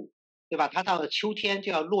树，对吧？它到了秋天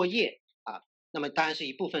就要落叶啊，那么当然是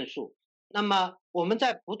一部分树。那么我们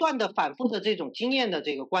在不断的反复的这种经验的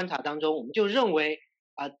这个观察当中，我们就认为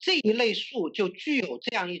这一类树就具有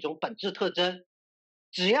这样一种本质特征。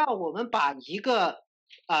只要我们把一个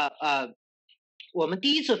我们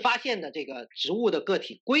第一次发现的这个植物的个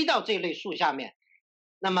体归到这类树下面，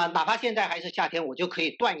那么哪怕现在还是夏天，我就可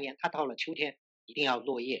以断言它到了秋天一定要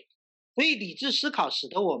落叶。所以理智思考使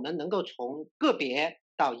得我们能够从个别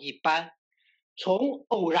到一般，从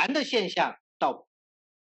偶然的现象到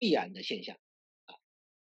必然的现象。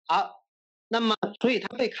好，那么所以它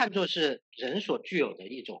被看作是人所具有的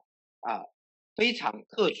一种非常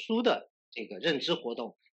特殊的这个认知活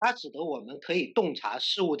动，它使得我们可以洞察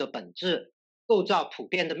事物的本质，构造普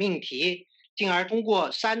遍的命题，进而通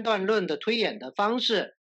过三段论的推演的方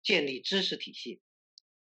式建立知识体系。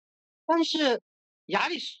但是亚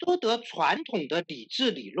里士多德传统的理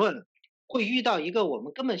智理论会遇到一个我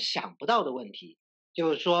们根本想不到的问题，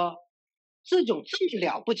就是说这种这么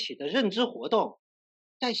了不起的认知活动，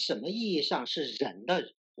在什么意义上是人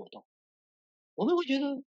的活动？我们会觉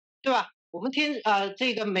得，对吧？我们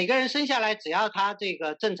这个每个人生下来，只要他这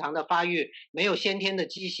个正常的发育，没有先天的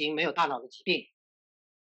畸形，没有大脑的疾病，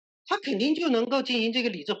他肯定就能够进行这个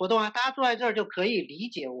理智活动啊。大家坐在这儿就可以理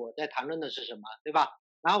解我在谈论的是什么，对吧？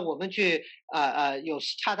然后我们去有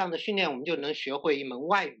恰当的训练，我们就能学会一门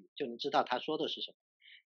外语，就能知道他说的是什么。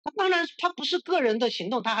他当然他不是个人的行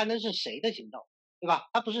动，他还能是谁的行动，对吧？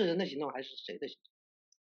他不是人的行动，还是谁的行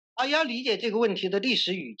动？要理解这个问题的历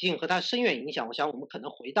史语境和它深远影响，我想我们可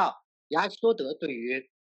能回到亚里士多德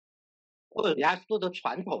或者亚里士多德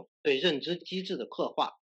传统对认知机制的刻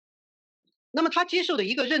画。那么他接受的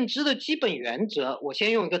一个认知的基本原则，我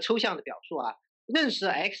先用一个抽象的表述啊，认识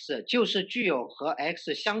X 就是具有和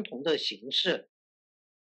X 相同的形式。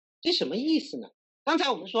这什么意思呢？刚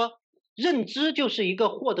才我们说认知就是一个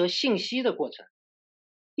获得信息的过程，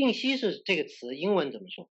信息是这个词英文怎么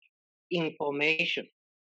说 ？information。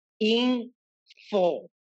inform，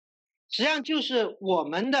实际上就是我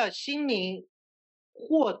们的心灵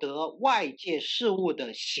获得外界事物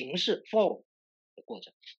的形式 form 的过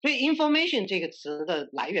程。所以 information 这个词的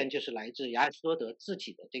来源就是来自亚里士多德自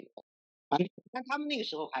己的这个传统，但他们那个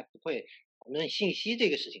时候还不会讨论信息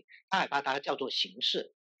这个事情，他还把它叫做形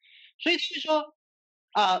式。所以就是说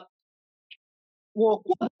我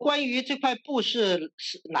关于这块布是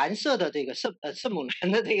蓝色的这个圣母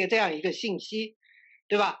蓝的这样一个信息，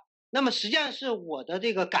对吧？那么实际上是我的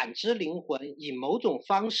这个感知灵魂以某种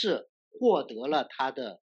方式获得了它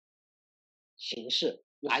的形式，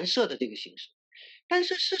蓝色的这个形式。但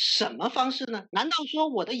是是什么方式呢？难道说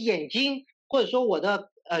我的眼睛或者说我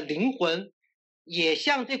的灵魂也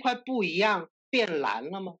像这块布一样变蓝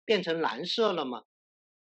了吗？变成蓝色了吗？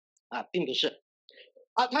并不是。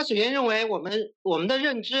他首先认为我们的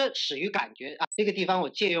认知始于感觉这个地方我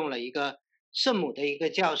借用了一个圣母的一个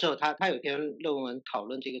教授，他有篇论文讨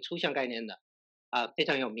论这个抽象概念的非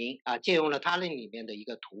常有名借用了他那里面的一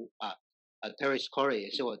个图Terry Corey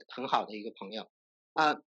也是我很好的一个朋友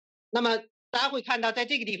那么大家会看到在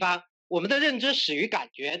这个地方，我们的认知始于感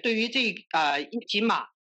觉，对于这一匹马，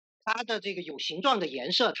它的这个有形状的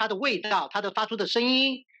颜色，它的味道，它的发出的声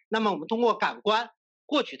音，那么我们通过感官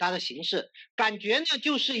获取它的形式。感觉呢，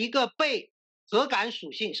就是一个被可感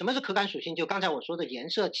属性，什么是可感属性？就刚才我说的颜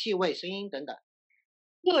色、气味、声音等等，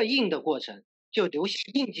刻印的过程。就留下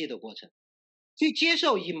印记的过程。去接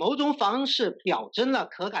受以某种方式表征了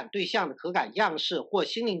可感对象的可感样式或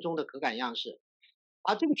心灵中的可感样式。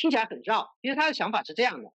这个听起来很绕，其实他的想法是这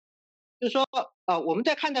样的，就是说，我们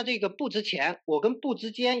在看到这个布之前，我跟布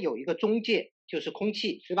之间有一个中介，就是空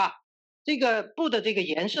气，对吧？这个布的这个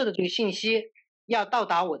颜色的这个信息要到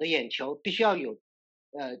达我的眼球，必须要有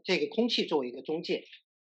这个空气作为一个中介。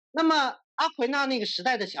那么阿奎那那个时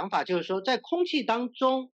代的想法就是说，在空气当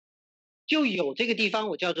中就有这个地方，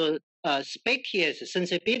我叫做species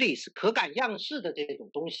sensibilities 可感样式的这种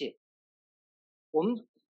东西，我们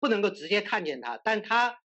不能够直接看见它，但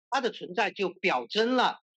它的存在就表征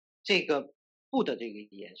了这个布的这个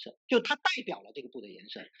颜色，就它代表了这个布的颜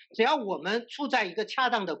色。只要我们处在一个恰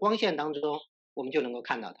当的光线当中，我们就能够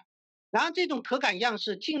看到它。然后这种可感样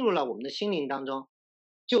式进入了我们的心灵当中，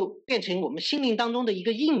就变成我们心灵当中的一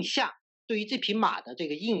个印象，对于这匹马的这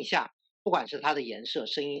个印象，不管是它的颜色、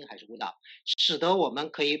声音还是味道，使得我们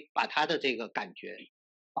可以把它的这个感觉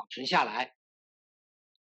保存下来。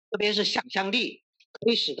特别是想象力，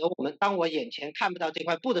可以使得我们当我眼前看不到这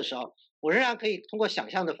块布的时候，我仍然可以通过想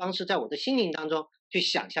象的方式，在我的心灵当中去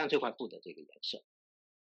想象这块布的这个颜色。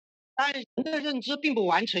但人的认知并不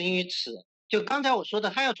完成于此，就刚才我说的，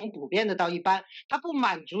它要从普遍的到一般，它不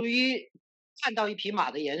满足于看到一匹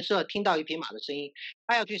马的颜色，听到一匹马的声音，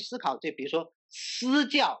它要去思考这，比如说嘶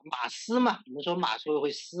叫，马嘶嘛，我们说马所以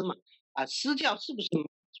会嘶嘛，嘶叫是不是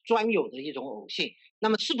专有的一种偶性？那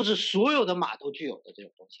么是不是所有的马都具有的这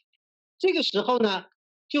种东西？这个时候呢，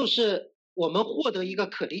就是我们获得一个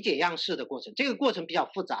可理解样式的过程。这个过程比较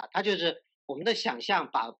复杂，它就是我们的想象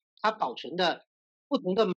把它保存的不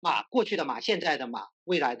同的马，过去的马、现在的马、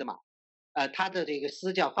未来的马，它的这个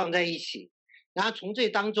私教放在一起，然后从这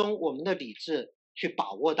当中，我们的理智去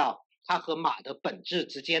把握到它和马的本质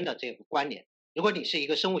之间的这个关联。如果你是一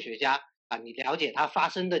个生物学家你了解它发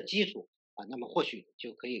生的基础那么或许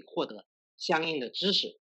就可以获得相应的知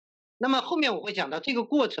识。那么后面我会讲到这个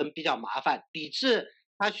过程比较麻烦，理智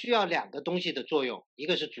它需要两个东西的作用，一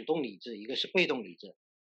个是主动理智，一个是被动理智。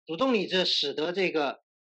主动理智使得这个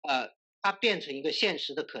它变成一个现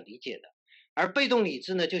实的可理解的，而被动理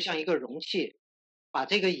智呢，就像一个容器，把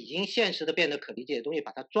这个已经现实的变得可理解的东西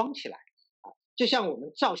把它装起来就像我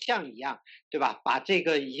们照相一样，对吧？把这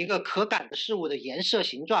个一个可感的事物的颜色、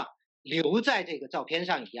形状留在这个照片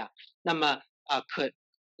上一样。那么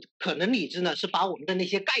可能理智呢，是把我们的那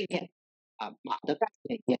些概念马的概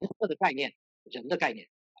念、颜色的概念、人的概念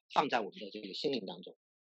放在我们的这个心灵当中。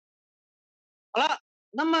好了，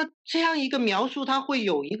那么这样一个描述，它会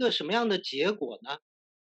有一个什么样的结果呢？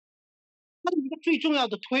它的一个最重要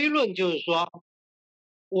的推论就是说，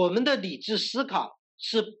我们的理智思考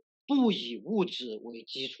是不以物质为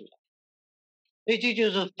基础的，所以这就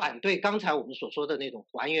是反对刚才我们所说的那种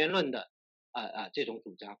还原论的这种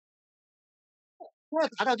主张。要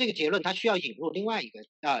达到这个结论，它需要引入另外一个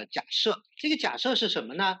假设。这个假设是什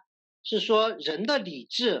么呢？是说人的理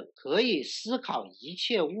智可以思考一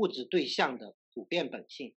切物质对象的普遍本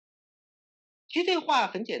性。其实这个话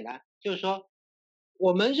很简单，就是说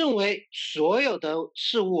我们认为所有的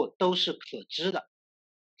事物都是可知的，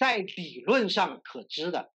在理论上可知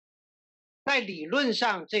的，在理论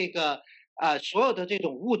上这个所有的这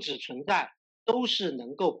种物质存在都是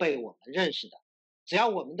能够被我们认识的。只要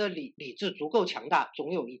我们的理智足够强大，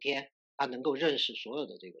总有一天它能够认识所有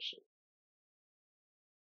的这个事物。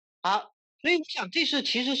好，所以我想这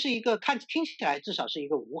其实是一个听起来至少是一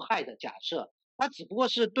个无害的假设，它只不过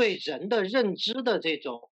是对人的认知的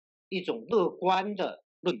一种乐观的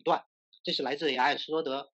论断，这是来自亚里士多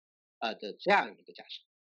德的这样一个假设。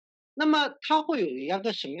那么它会有一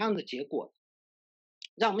个什么样的结果？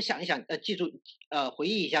让我们想一想，记住，回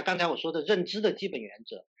忆一下刚才我说的认知的基本原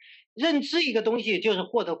则。认知一个东西就是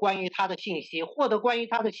获得关于它的信息，获得关于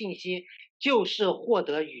它的信息就是获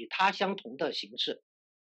得与它相同的形式。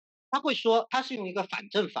他会说，他是用一个反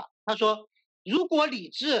证法。他说，如果理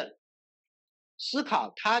智思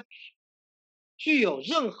考它具有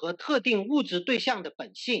任何特定物质对象的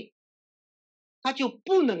本性，它就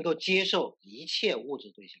不能够接受一切物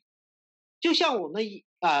质对象。就像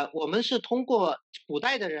我们是通过古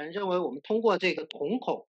代的人认为我们通过这个瞳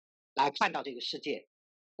孔来看到这个世界，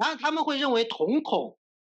然后他们会认为瞳孔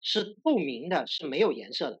是透明的，是没有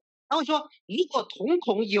颜色的。他会说，如果瞳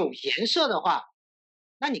孔有颜色的话，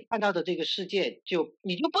那你看到的这个世界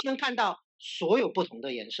你就不能看到所有不同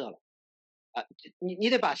的颜色了。你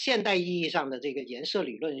得把现代意义上的这个颜色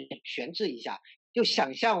理论悬置一下，就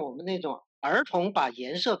想象我们那种儿童把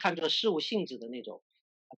颜色看作事物性质的那种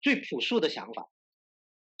最朴素的想法，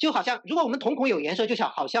就好像如果我们瞳孔有颜色，就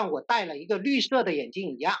好像我戴了一个绿色的眼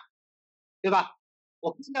镜一样，对吧？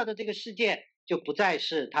我看到的这个世界就不再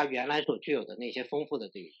是他原来所具有的那些丰富的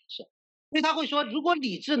这个形式。所以他会说，如果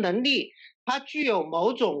理智能力它具有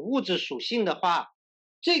某种物质属性的话，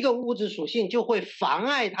这个物质属性就会妨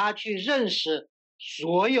碍他去认识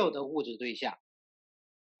所有的物质对象。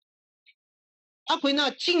阿奎那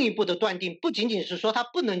进一步的断定，不仅仅是说它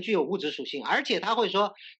不能具有物质属性，而且他会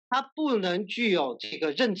说它不能具有这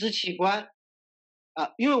个认知器官。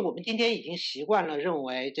因为我们今天已经习惯了认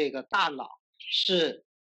为这个大脑是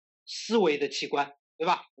思维的器官，对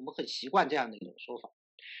吧？我们很习惯这样的一种说法。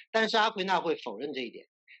但是阿奎那会否认这一点。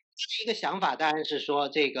一个想法当然是说，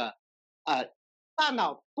这个大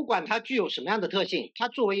脑不管它具有什么样的特性，它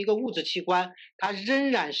作为一个物质器官，它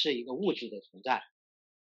仍然是一个物质的存在。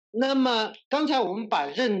那么刚才我们把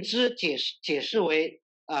认知解释为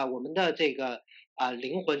我们的这个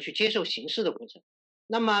灵魂去接受形式的过程。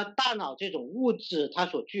那么大脑这种物质它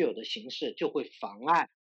所具有的形式就会妨碍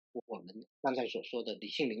我们刚才所说的理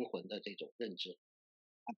性灵魂的这种认知。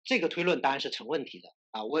这个推论当然是成问题的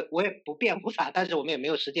我也不辩护它，但是我们也没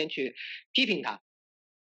有时间去批评它。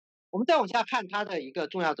我们再往下看它的一个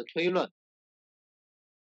重要的推论，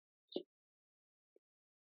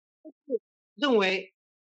认为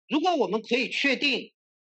如果我们可以确定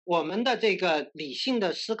我们的这个理性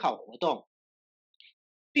的思考活动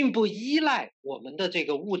并不依赖我们的这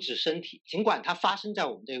个物质身体，尽管它发生在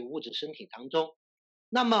我们这个物质身体当中，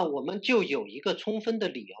那么我们就有一个充分的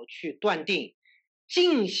理由去断定，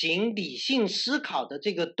进行理性思考的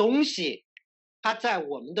这个东西，它在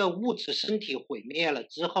我们的物质身体毁灭了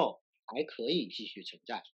之后，还可以继续存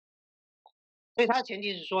在。所以它的前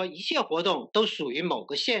提是说，一切活动都属于某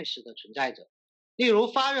个现实的存在者。例如，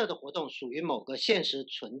发热的活动属于某个现实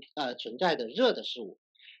存在的热的事物，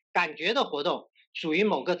感觉的活动属于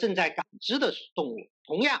某个正在感知的动物。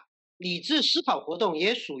同样，理智思考活动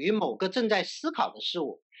也属于某个正在思考的事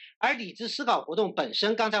物。而理智思考活动本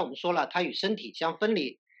身，刚才我们说了，它与身体相分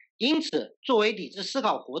离，因此，作为理智思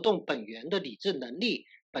考活动本源的理智能力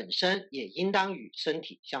本身也应当与身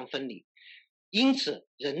体相分离。因此，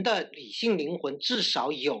人的理性灵魂至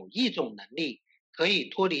少有一种能力可以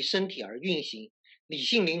脱离身体而运行，理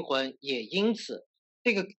性灵魂也因此，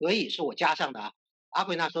这个可以是我加上的阿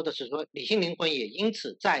奎那说的是说，理性灵魂也因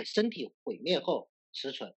此在身体毁灭后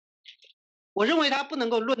持存。我认为他不能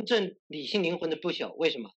够论证理性灵魂的不朽，为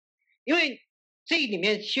什么？因为这里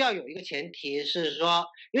面需要有一个前提是说，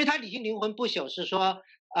因为他理性灵魂不朽是说，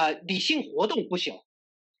理性活动不朽。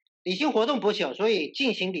理性活动不朽，所以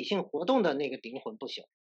进行理性活动的那个灵魂不朽。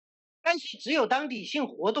但是只有当理性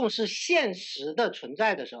活动是现实的存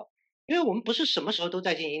在的时候，因为我们不是什么时候都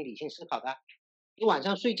在进行理性思考的，你晚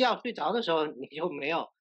上睡觉睡着的时候你就没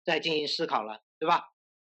有在进行思考了，对吧？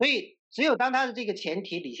所以只有当它的这个前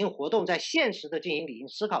提理性活动在现实的进行理性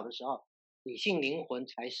思考的时候，理性灵魂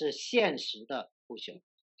才是现实的不朽。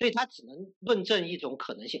所以它只能论证一种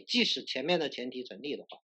可能性，即使前面的前提成立的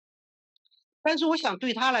话。但是我想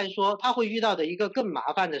对他来说，他会遇到的一个更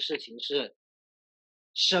麻烦的事情是，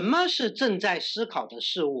什么是正在思考的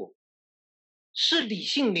事物？是理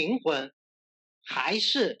性灵魂，还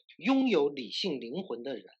是拥有理性灵魂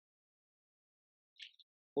的人？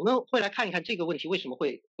我们会来看一看这个问题为什么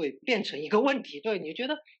会变成一个问题。对，你觉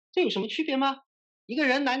得这有什么区别吗？一个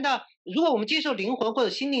人难道如果我们接受灵魂或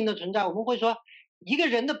者心灵的存在，我们会说一个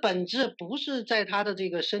人的本质不是在他的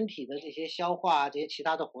这个身体的这些消化这些其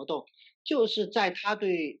他的活动，就是在他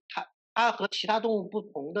对他和其他动物不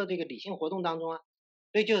同的这个理性活动当中啊，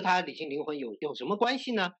所以就是他理性灵魂有什么关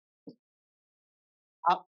系呢？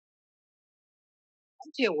好，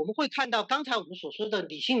而且我们会看到刚才我们所说的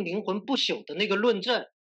理性灵魂不朽的那个论证，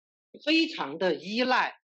非常的依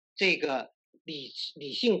赖这个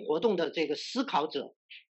理性活动的这个思考者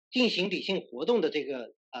进行理性活动的这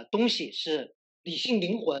个东西是理性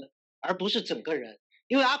灵魂，而不是整个人。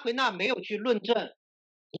因为阿奎那没有去论证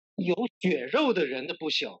有血肉的人的不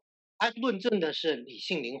朽，他论证的是理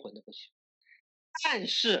性灵魂的不朽。但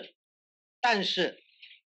是，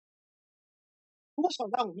多少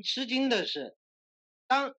让我们吃惊的是，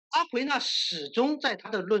当阿奎那始终在他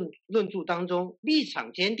的论著当中立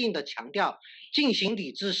场坚定地强调，进行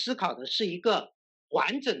理智思考的是一个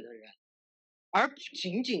完整的人，而不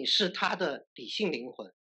仅仅是他的理性灵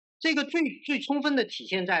魂。这个最充分的体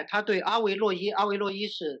现在他对阿维洛伊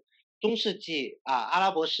是中世纪阿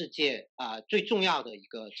拉伯世界最重要的一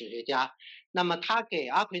个哲学家。那么他给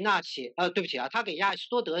阿奎那他给亚里士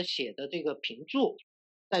多德写的这个评注，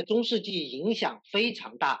在中世纪影响非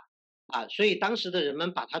常大所以当时的人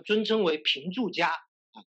们把他尊称为评注家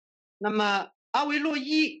那么阿维洛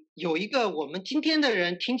伊有一个我们今天的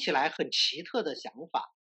人听起来很奇特的想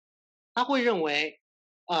法，他会认为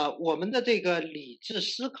我们的这个理智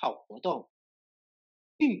思考活动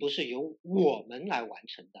并不是由我们来完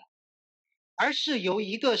成的，而是由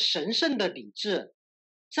一个神圣的理智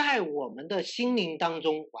在我们的心灵当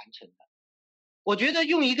中完成的。我觉得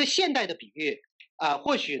用一个现代的比喻，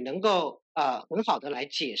或许能够很好的来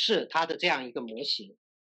解释它的这样一个模型。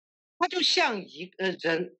它就像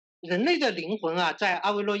人类的灵魂啊，在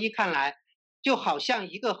阿维洛伊看来，就好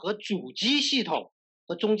像一个和主机系统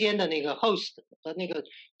和中间的那个 host 和那个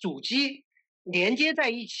主机连接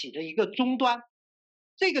在一起的一个终端。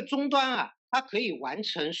这个终端啊，它可以完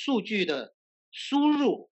成数据的输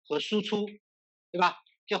入和输出，对吧？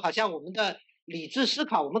就好像我们的理智思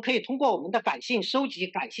考，我们可以通过我们的感性收集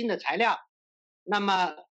感性的材料，那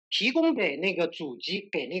么提供给那个主机，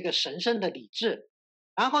给那个神圣的理智。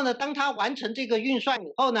然后呢，当它完成这个运算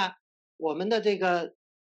以后呢，我们的这个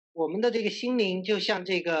心灵就像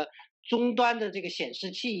这个终端的这个显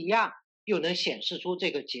示器一样，又能显示出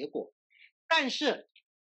这个结果。但是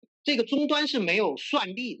这个终端是没有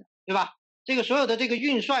算力的，对吧？这个所有的这个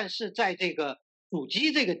运算是在这个主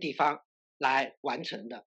机这个地方来完成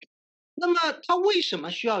的。那么它为什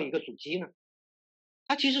么需要一个主机呢？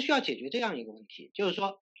它其实需要解决这样一个问题，就是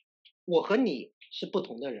说我和你是不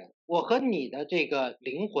同的人，我和你的这个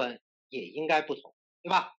灵魂也应该不同，对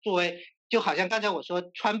吧？作为就好像刚才我说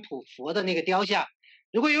川普佛的那个雕像，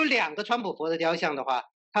如果有2个川普佛的雕像的话，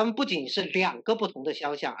他们不仅是2个不同的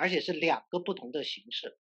肖像，而且是2个不同的形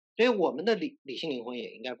式，所以我们的理性灵魂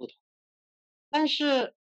也应该不同。但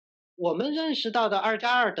是我们认识到的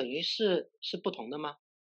2+2等于4是不同的吗？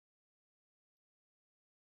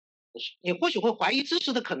你或许会怀疑知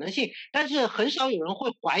识的可能性，但是很少有人会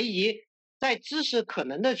怀疑，在知识可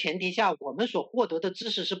能的前提下，我们所获得的知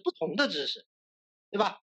识是不同的知识，对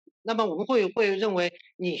吧？那么我们会认为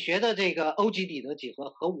你学的这个欧几里得几何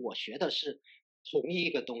和我学的是同一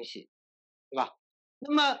个东西，对吧？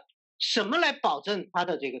那么什么来保证它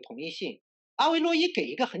的这个同一性？阿维洛伊给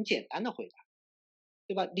一个很简单的回答，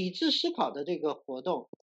对吧？理智思考的这个活动，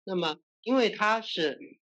那么因为它是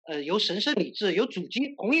由神圣理智由主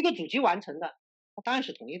机同一个主机完成的，它当然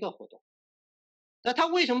是同一个活动。那他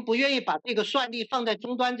为什么不愿意把这个算力放在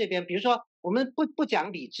终端这边？比如说，我们不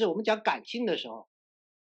讲理智，我们讲感性的时候，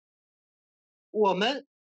我们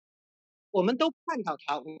都看到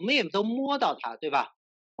它，我们也都摸到它，对吧？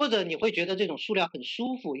或者你会觉得这种塑料很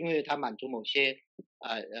舒服，因为它满足某些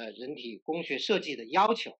人体工学设计的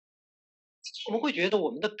要求。我们会觉得我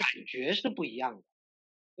们的感觉是不一样的，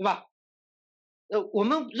对吧？我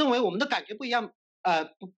们认为我们的感觉不一样，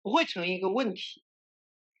不会成为一个问题。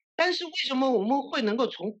但是为什么我们会能够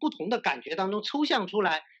从不同的感觉当中抽象出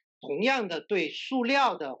来同样的对塑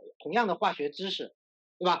料的同样的化学知识，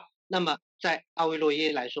对吧？那么在阿维洛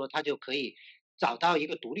耶来说，他就可以找到一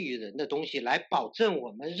个独立于人的东西，来保证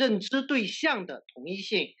我们认知对象的统一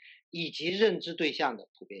性以及认知对象的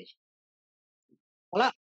普遍性。好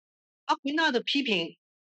了，阿奎那的批评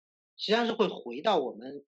实际上是会回到我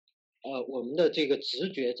们的这个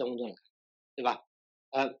直觉中来，对吧？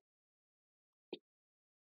呃，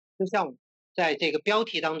就像在这个标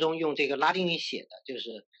题当中用这个拉丁语写的，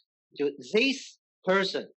就 this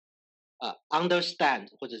person understand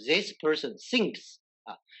或者 this person thinks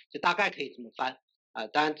就大概可以这么翻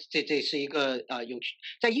当然这是一个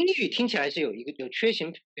在英语听起来是有一个有缺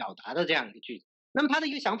形表达的这样一个句子。那么他的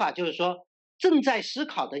一个想法就是说，正在思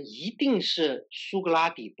考的一定是苏格拉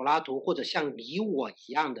底、柏拉图或者像你我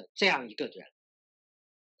一样的这样一个人。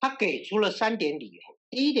他给出了3点理由。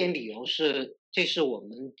第一点理由是，这是我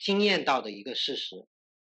们经验到的一个事实，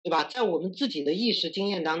对吧？在我们自己的意识经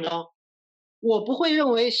验当中，我不会认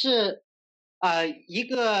为是一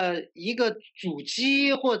个主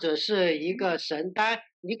机或者是一个神。当然，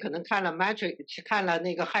你可能看了《Matrix》，看了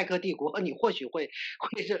那个《骇客帝国》，你或许会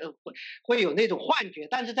有那种幻觉。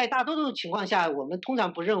但是在大多数情况下，我们通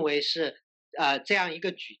常不认为是这样一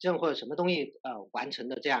个矩阵或者什么东西完成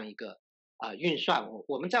的这样一个运算。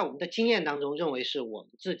我们在我们的经验当中认为是我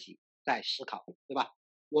们自己在思考，对吧？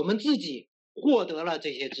我们自己获得了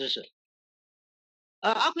这些知识。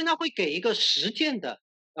阿奎那会给一个实践的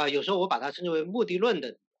有时候我把它称之为目的论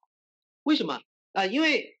的。为什么？因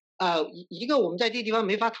为一个我们在这个地方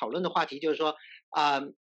没法讨论的话题就是说，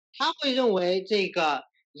他会认为这个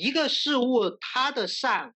一个事物它的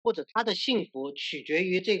善或者它的幸福取决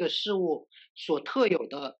于这个事物所特有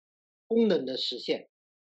的功能的实现。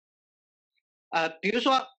比如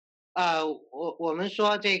说，我们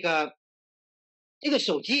说这个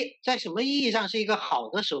手机在什么意义上是一个好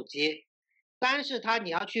的手机？当然是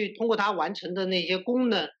你要去通过它完成的那些功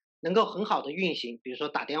能能够很好的运行，比如说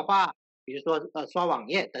打电话，比如说刷网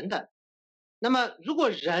页等等。那么如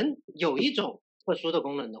果人有一种特殊的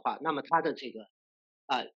功能的话，那么它的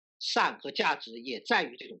善和价值也在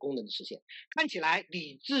于这种功能的实现。看起来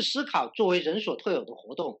理智思考作为人所特有的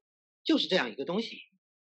活动，就是这样一个东西。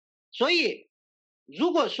所以，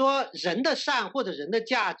如果说人的善或者人的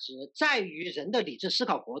价值在于人的理智思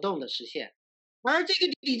考活动的实现，而这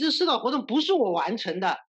个理智思考活动不是我完成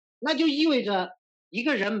的，那就意味着一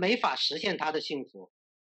个人没法实现他的幸福，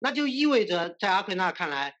那就意味着在阿奎那看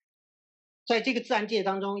来，在这个自然界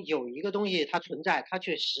当中有一个东西它存在，它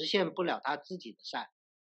却实现不了他自己的善，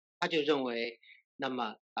他就认为，那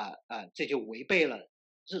么这就违背了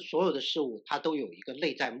所有的事物它都有一个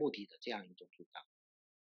内在目的的这样一种主张。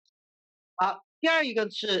好，第二一个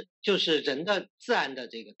就是人的自然的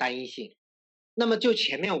这个单一性。那么就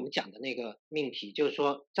前面我们讲的那个命题，就是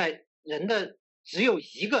说在人的只有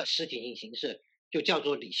一个实体性形式，就叫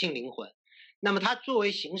做理性灵魂。那么它作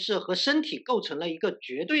为形式和身体构成了一个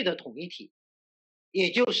绝对的统一体，也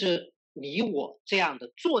就是你我这样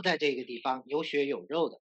的坐在这个地方有血有肉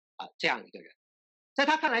的这样一个人。在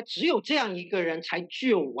他看来，只有这样一个人才具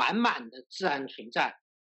有完满的自然存在。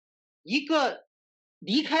一个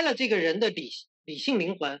离开了这个人的理性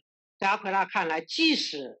灵魂，在阿奎那看来，即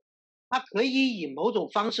使它可以以某种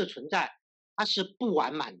方式存在，它是不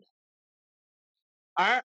完满的。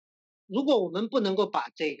而如果我们不能够把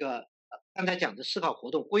这个刚才讲的思考活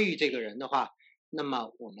动归于这个人的话，那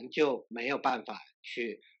么我们就没有办法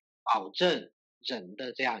去保证人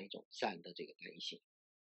的这样一种自然的这个单一性。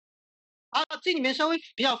这里面稍微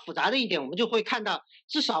比较复杂的一点，我们就会看到，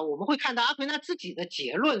至少我们会看到阿奎那自己的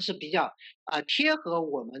结论是比较贴合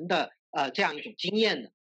我们的这样一种经验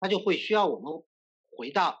的，他就会需要我们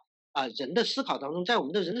回到人的思考当中，在我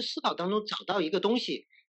们的人的思考当中找到一个东西，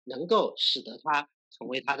能够使得它成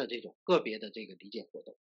为他的这种个别的这个理解活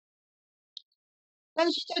动。但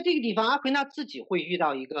是在这个地方，阿奎那自己会遇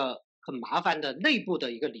到一个很麻烦的内部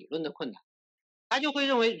的一个理论的困难，他就会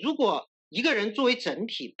认为，如果一个人作为整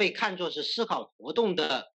体被看作是思考活动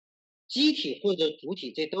的机体或者主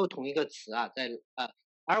体，这都是同一个词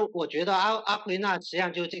而我觉得阿奎那实际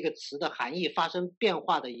上就是这个词的含义发生变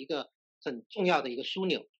化的一个很重要的一个枢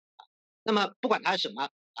纽。那么不管它是什么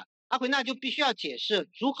阿奎那就必须要解释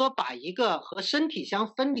如何把一个和身体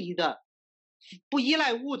相分离的、不依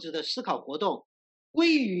赖物质的思考活动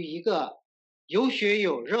归于一个有血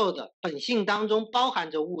有肉的本性当中包含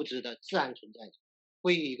着物质的自然存在者，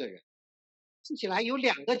归于一个人。听起来有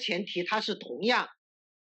两个前提，它是同样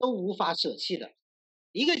都无法舍弃的。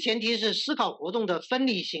一个前提是思考活动的分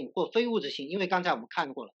离性或非物质性，因为刚才我们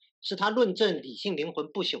看过了，是他论证理性灵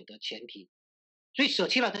魂不朽的前提，所以舍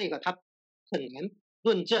弃了这个，他很难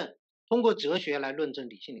论证通过哲学来论证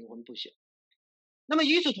理性灵魂不朽。那么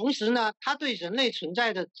与此同时呢，他对人类存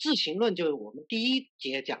在的自行论，就是我们第一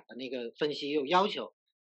节讲的那个分析，又要求，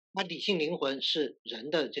那理性灵魂是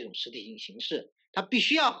人的这种实体性形式，它必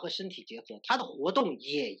须要和身体结合，它的活动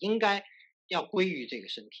也应该要归于这个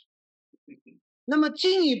身体。那么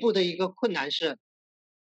进一步的一个困难是，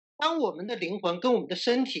当我们的灵魂跟我们的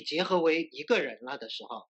身体结合为一个人了的时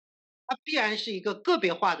候，它必然是一个个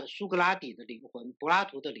别化的苏格拉底的灵魂，柏拉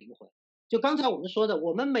图的灵魂。就刚才我们说的，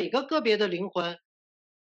我们每个个别的灵魂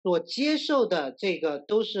所接受的这个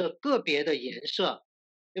都是个别的颜色，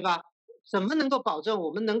对吧？怎么能够保证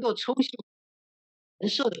我们能够抽象颜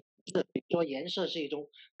色的知识？比如说颜色是一种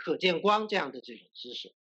可见光这样的这种知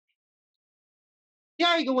识。第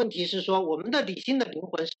二一个问题是说，我们的理性的灵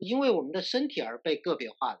魂是因为我们的身体而被个别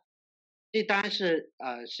化的，这当然是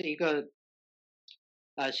是一个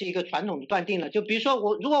传统的断定了。就比如说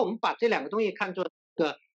如果我们把这两个东西看作一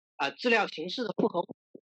个质料形式的复合，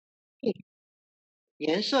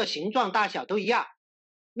颜色、形状、大小都一样，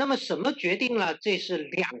那么什么决定了这是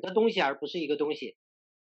两个东西而不是一个东西？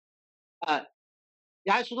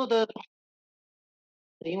亚里士多德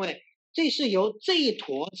因为这是由这一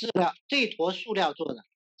坨塑料做的，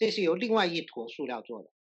这是由另外一坨塑料做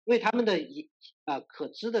的，因为它们的可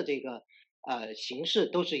知的这个形式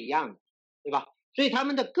都是一样的，对吧？所以它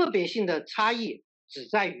们的个别性的差异只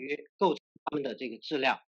在于构成它们的这个质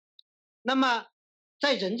量。那么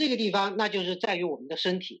在人这个地方，那就是在于我们的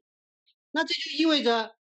身体。那这就意味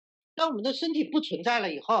着，当我们的身体不存在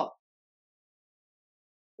了以后，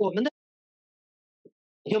我们的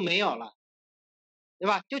就没有了。对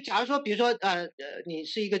吧？就假如说，比如说，你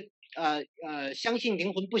是一个相信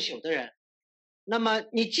灵魂不朽的人，那么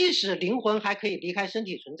你即使灵魂还可以离开身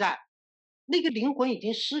体存在，那个灵魂已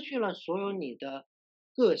经失去了所有你的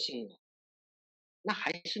个性了，那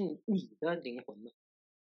还是你的灵魂吗？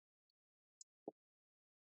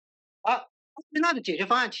那的解决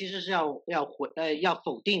方案其实是要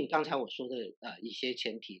否定刚才我说的一些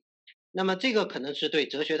前提。那么这个可能是对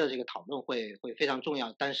哲学的这个讨论会非常重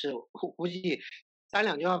要，但是我估计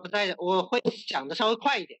3-2句话不太，我会讲的稍微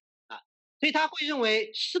快一点。所以他会认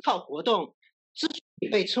为思考活动之所以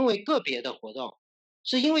被称为个别的活动，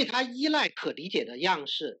是因为它依赖可理解的样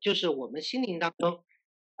式，就是我们心灵当中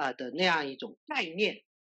的那样一种概念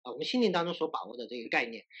我们心灵当中所把握的这个概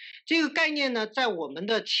念。这个概念呢，在我们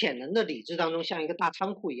的潜能的理智当中，像一个大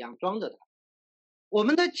仓库一样装着它。我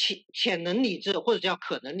们的潜能理智或者叫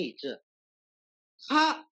可能理智，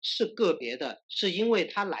它是个别的，是因为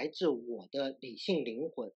它来自我的理性灵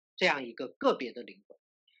魂这样一个个别的灵魂。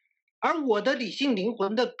而我的理性灵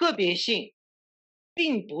魂的个别性，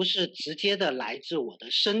并不是直接的来自我的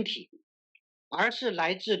身体，而是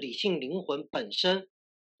来自理性灵魂本身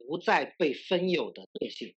不再被分有的特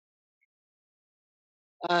性。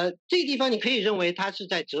这个地方你可以认为它是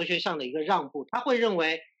在哲学上的一个让步，他会认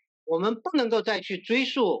为我们不能够再去追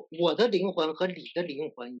溯我的灵魂和你的灵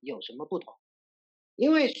魂有什么不同，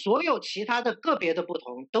因为所有其他的个别的不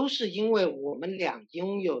同，都是因为我们俩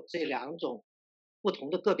拥有这两种不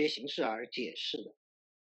同的个别形式而解释的，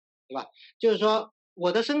对吧？就是说，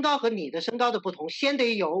我的身高和你的身高的不同，先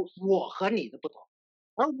得有我和你的不同，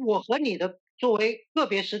而我和你的作为个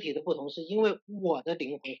别实体的不同，是因为我的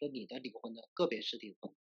灵魂和你的灵魂的个别实体的不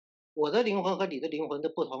同。我的灵魂和你的灵魂的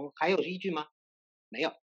不同还有依据吗？没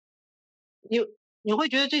有。你会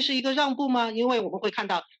觉得这是一个让步吗？因为我们会看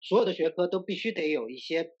到所有的学科都必须得有一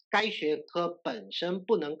些该学科本身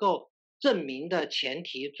不能够证明的前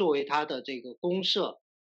提作为它的这个公设。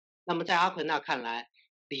那么在阿奎那看来，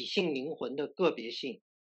理性灵魂的个别性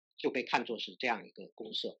就被看作是这样一个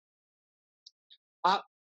公设。好，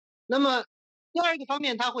那么第二个方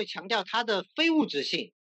面，他会强调它的非物质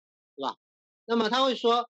性，对吧？那么他会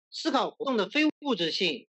说，思考活动的非物质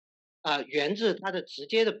性源自它的直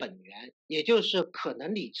接的本源，也就是可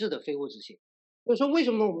能理智的非物质性。就是说，为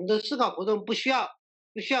什么我们的思考活动不需要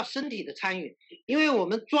身体的参与？因为我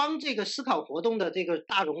们装这个思考活动的这个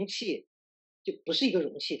大容器，就不是一个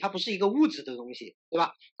容器，它不是一个物质的东西，对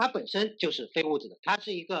吧？它本身就是非物质的，它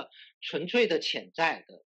是一个纯粹的潜在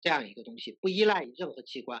的这样一个东西，不依赖于任何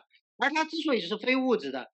器官。而它之所以是非物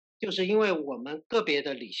质的，就是因为我们个别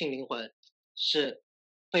的理性灵魂是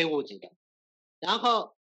非物质的，然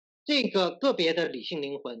后这个个别的理性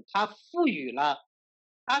灵魂，它赋予了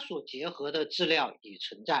它所结合的质料已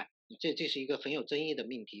存在，这是一个很有争议的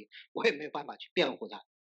命题，我也没有办法去辩护它，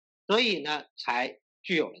所以呢，才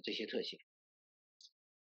具有了这些特性。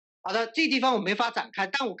好的，这地方我没法展开，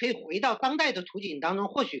但我可以回到当代的图景当中，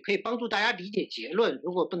或许可以帮助大家理解结论。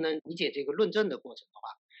如果不能理解这个论证的过程的话，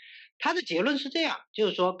它的结论是这样，就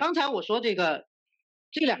是说，刚才我说这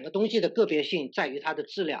两个东西的个别性在于它的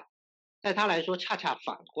质量，在它来说恰恰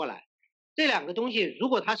反过来，这两个东西如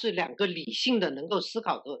果它是两个理性的能够思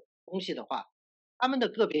考的东西的话，它们的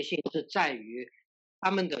个别性是在于它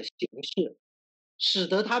们的形式，使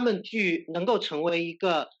得它们能够成为一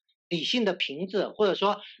个理性的瓶子，或者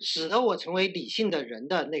说使得我成为理性的人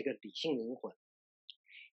的那个理性灵魂。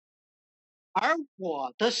而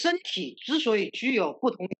我的身体之所以具有不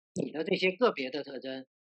同你的这些个别的特征，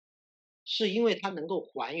是因为它能够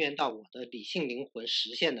还原到我的理性灵魂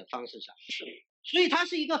实现的方式上，所以它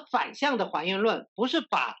是一个反向的还原论，不是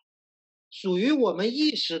把属于我们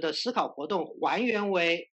意识的思考活动还原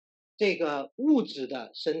为这个物质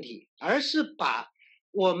的身体，而是把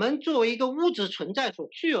我们作为一个物质存在所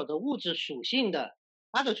具有的物质属性的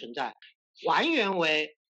它的存在，还原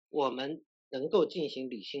为我们能够进行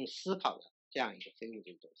理性思考的这样一个非物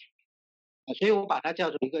质的东西所以我把它叫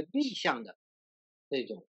做一个逆向的这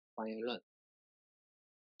种还原论。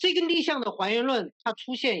这个逆向的还原论，它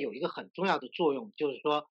出现有一个很重要的作用，就是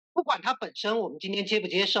说，不管它本身我们今天接不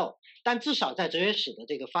接受，但至少在哲学史的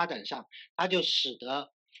这个发展上，它就使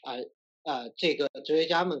得这个哲学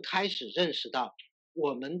家们开始认识到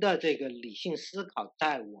我们的这个理性思考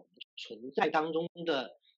在我们存在当中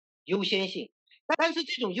的优先性。但是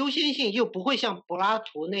这种优先性又不会像柏拉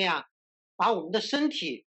图那样，把我们的身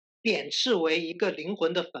体贬斥为一个灵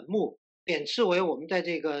魂的坟墓，贬斥为我们在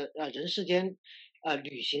这个人世间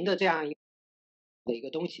旅行的这样一个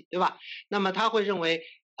东西，对吧？那么他会认为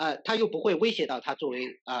他又不会威胁到他作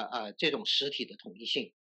为这种实体的统一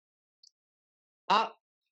性。好，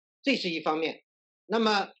这是一方面。那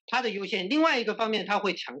么它的优先，另外一个方面，他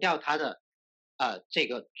会强调它的这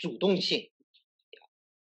个主动性。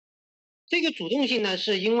这个主动性呢，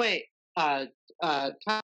是因为他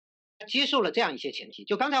接受了这样一些前提。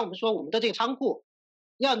就刚才我们说，我们的这个仓库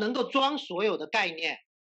要能够装所有的概念，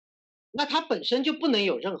那它本身就不能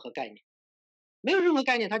有任何概念，没有任何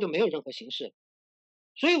概念，它就没有任何形式。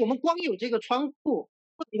所以我们光有这个仓库，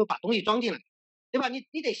不能够把东西装进来，对吧？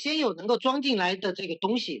你得先有能够装进来的这个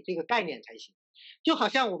东西，这个概念才行。就好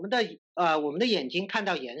像我们的眼睛看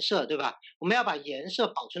到颜色，对吧？我们要把颜色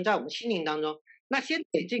保存在我们心灵当中，那先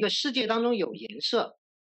得这个世界当中有颜色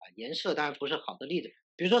啊，颜色当然不是好的例子，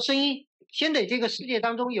比如说声音，先得这个世界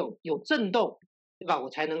当中有震动，对吧？我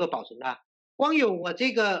才能够保存它。光有我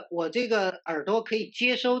这个耳朵可以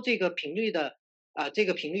接收这个频率的这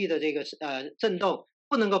个频率的这个震动，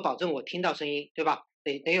不能够保证我听到声音，对吧？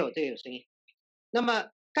得有声音。那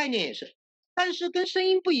么概念也是，但是跟声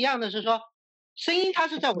音不一样的是说，声音它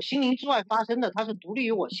是在我心灵之外发生的，它是独立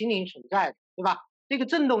于我心灵存在的，对吧？这个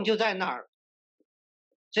震动就在那儿，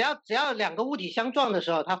只要两个物体相撞的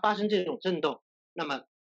时候，它发生这种震动，那么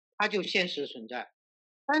它就现实存在。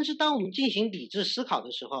但是当我们进行理智思考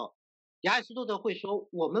的时候，亚里士多德会说，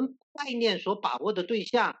我们概念所把握的对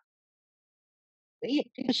象没有，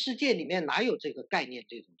这个世界里面哪有这个概念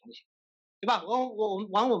这种东西，对吧？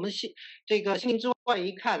往我们这个心灵之外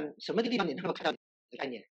一看，什么地方你能够看到概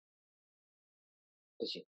念？不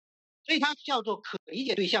行。所以它叫做可理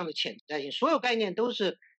解对象的潜在性，所有概念都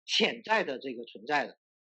是潜在的这个存在的。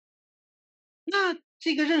那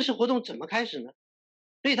这个认识活动怎么开始呢？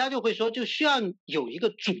所以他就会说，就需要有一个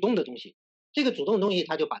主动的东西，这个主动的东西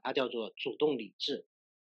他就把它叫做主动理智。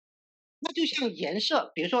那就像颜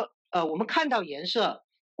色，比如说我们看到颜色，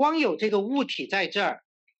光有这个物体在这儿，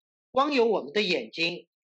光有我们的眼睛，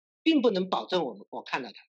并不能保证我看到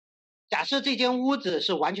它。假设这间屋子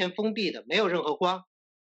是完全封闭的，没有任何光，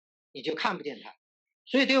你就看不见它，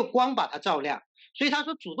所以得有光把它照亮。所以他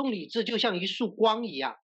说，主动理智就像一束光一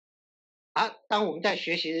样啊。当我们在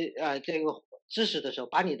学习这个知识的时候，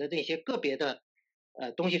把你的那些个别的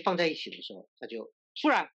东西放在一起的时候，他就突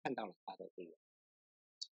然看到了它的这个。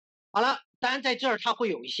好了，当然在这儿它会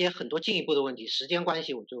有一些很多进一步的问题，时间关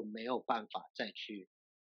系我就没有办法再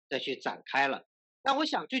去展开了。但我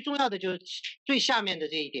想最重要的就是最下面的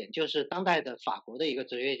这一点，就是当代的法国的一个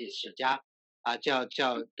哲学史家叫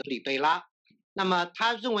德里贝拉。那么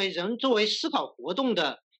他认为人作为思考活动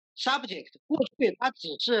的 subject， 过去它只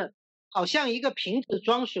是好像一个瓶子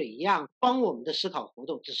装水一样装我们的思考活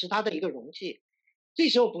动，只是它的一个容器。这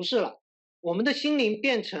时候不是了，我们的心灵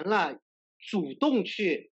变成了主动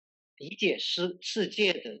去理解世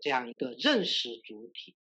界的这样一个认识主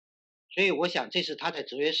体。所以我想这是他在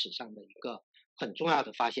哲学史上的一个很重要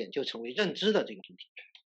的发现，就成为认知的这个主体。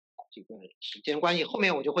这个时间关系，后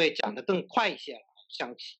面我就会讲得更快一些了。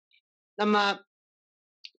想起，那么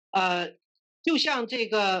就像这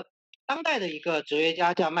个当代的一个哲学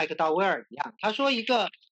家叫麦克道威尔一样，他说一个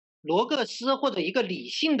罗格斯或者一个理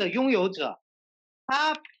性的拥有者，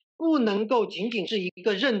他不能够仅仅是一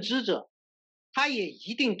个认知者，他也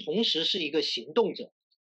一定同时是一个行动者。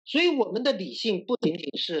所以我们的理性不仅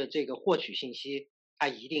仅是这个获取信息，它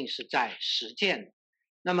一定是在实践的。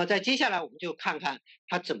那么在接下来我们就看看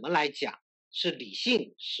他怎么来讲，是理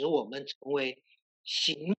性使我们成为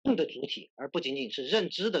行动的主体，而不仅仅是认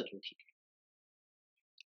知的主体。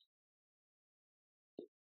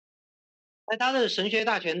在他的神学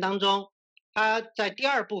大全当中，他在第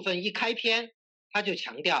二部分一开篇，他就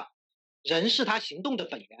强调人是他行动的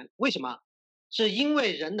本源。为什么？是因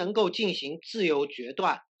为人能够进行自由决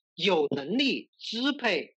断，有能力支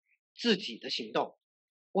配自己的行动。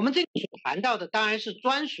我们这里所谈到的当然是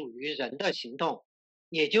专属于人的行动，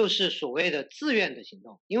也就是所谓的自愿的行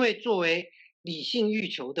动。因为作为理性欲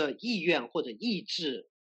求的意愿或者意志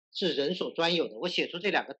是人所专有的。我写出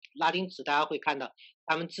这两个拉丁词，大家会看到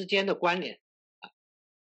它们之间的关联。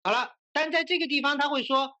好了，但在这个地方他会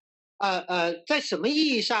说，在什么意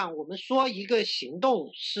义上我们说一个行动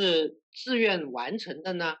是自愿完成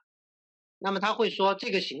的呢？那么他会说，这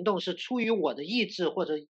个行动是出于我的意志或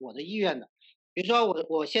者我的意愿的。比如说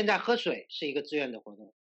我现在喝水是一个自愿的活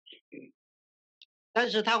动，但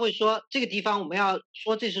是他会说这个地方我们要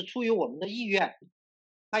说这是出于我们的意愿，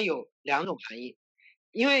它有两种含义。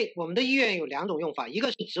因为我们的意愿有两种用法，一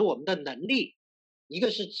个是指我们的能力，一个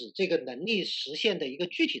是指这个能力实现的一个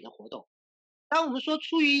具体的活动。当我们说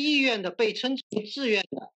出于意愿的被称之为自愿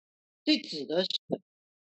的，这指的是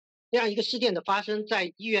这样一个事件的发生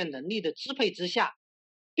在意愿能力的支配之下，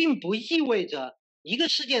并不意味着一个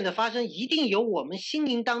事件的发生一定由我们心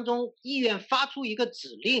灵当中意愿发出一个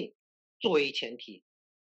指令作为前提。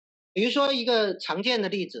比如说一个常见的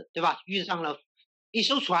例子，对吧？遇上了一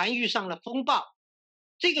艘船遇上了风暴，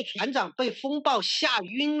这个船长被风暴吓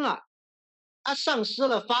晕了，他丧失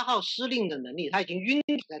了发号施令的能力，他已经晕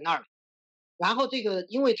在那儿了。然后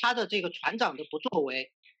因为他的这个船长的不作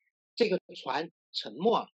为，这个船沉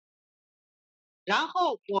没了。然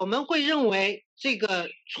后我们会认为这个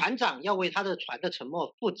船长要为他的船的沉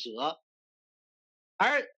没负责，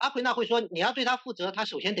而阿奎那会说，你要对他负责，他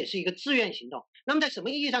首先得是一个自愿行动。那么在什么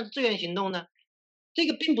意义上是自愿行动呢？这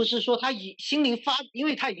个并不是说他心灵因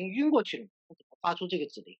为他已经晕过去了，发出这个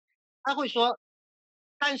指令。他会说，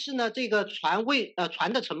但是呢，这个船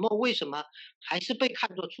的沉没为什么还是被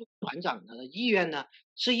看作出船长的意愿呢？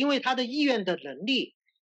是因为他的意愿的能力，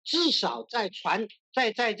至少在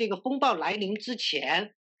这个风暴来临之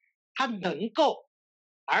前，他能够，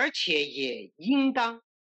而且也应当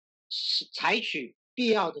采取必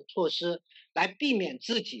要的措施来避免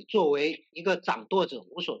自己作为一个掌舵者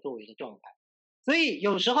无所作为的状态。所以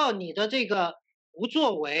有时候你的这个不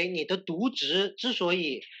作为，你的渎职之所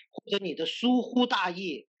以或者你的疏忽大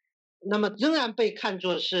意，那么仍然被看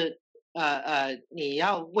作是你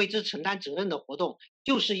要为之承担责任的活动，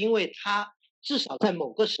就是因为它至少在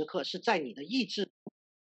某个时刻是在你的意志，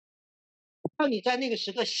当你在那个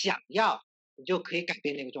时刻想要，你就可以改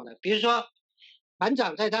变那个状态。比如说，船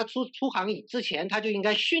长在他出航以之前，他就应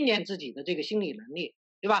该训练自己的这个心理能力，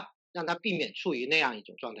对吧？让他避免处于那样一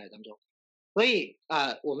种状态当中。所以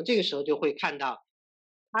我们这个时候就会看到，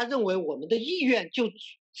他认为我们的意愿就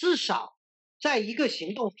至少在一个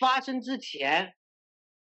行动发生之前，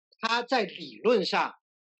他在理论上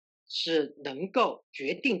是能够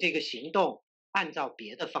决定这个行动按照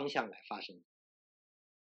别的方向来发生的。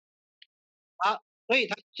好，所以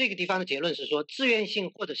他这个地方的结论是说，自愿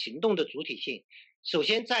性或者行动的主体性，首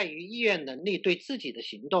先在于意愿能力对自己的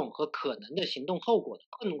行动和可能的行动后果的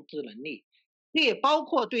控制能力，这也包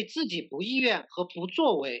括对自己不意愿和不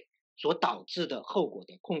作为所导致的后果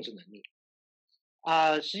的控制能力。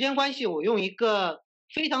时间关系，我用一个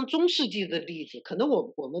非常中世纪的例子，可能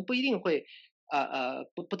我们不一定会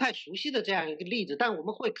不太熟悉的这样一个例子，但我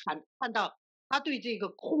们会看到他对这个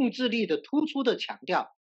控制力的突出的强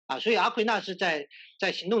调。所以阿奎那是在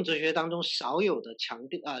行动哲学当中少有的强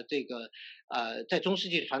调在中世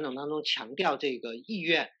纪传统当中强调这个意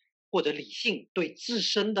愿或者理性对自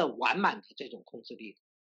身的完满的这种控制力。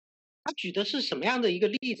他举的是什么样的一个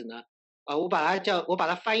例子呢？我把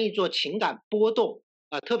它翻译作情感波动，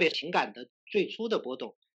特别情感的最初的波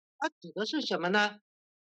动。它指的是什么呢？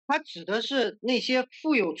它指的是那些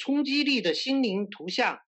富有冲击力的心灵图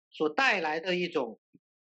像所带来的一种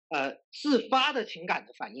自发的情感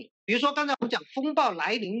的反应。比如说刚才我们讲风暴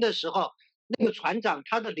来临的时候，那个船长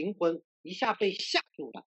他的灵魂一下被吓住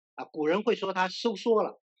了，古人会说他收缩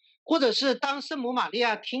了，或者是当圣母玛利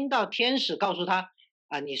亚听到天使告诉他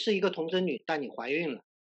你是一个童贞女，但你怀孕了，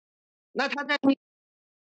那他在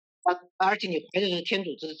而且你怀的是天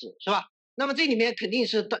主之子，是吧？那么这里面肯定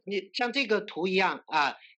是你像这个图一样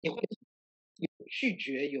你会有拒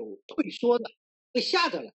绝、有退缩的，被吓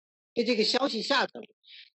着了，被这个消息吓着了。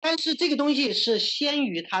但是这个东西是先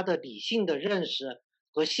于他的理性的认识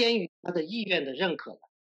和先于他的意愿的认可的。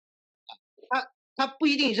他不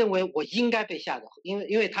一定认为我应该被吓着，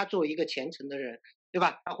因为他作为一个虔诚的人，对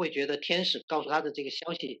吧？他会觉得天使告诉他的这个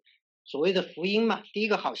消息，所谓的福音嘛，第一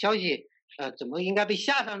个好消息，怎么应该被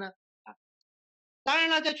吓到呢？当然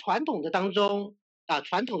了，在传统的当中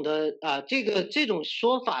传统的这种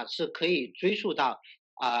说法是可以追溯到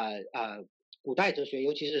古代哲学，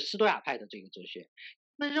尤其是斯多亚派的这个哲学。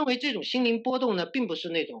那认为这种心灵波动呢，并不是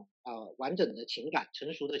那种完整的情感、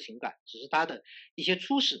成熟的情感，只是它的一些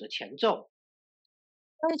初始的前奏。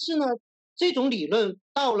但是呢，这种理论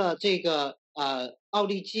到了这个奥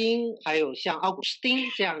利金，还有像奥古斯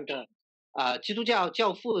丁这样的基督教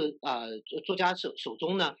教父作家手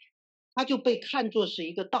中呢，他就被看作是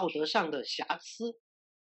一个道德上的瑕疵，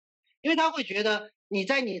因为他会觉得你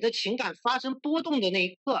在你的情感发生波动的那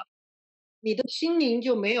一刻，你的心灵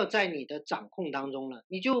就没有在你的掌控当中了，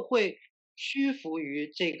你就会屈服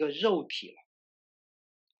于这个肉体了。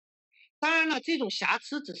当然了，这种瑕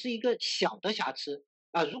疵只是一个小的瑕疵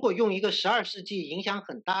如果用一个12世纪影响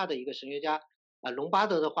很大的一个神学家隆巴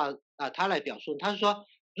德的话他来表述，他是说，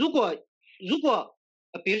如果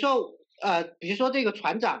比如说这个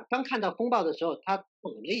船长刚看到风暴的时候，他抖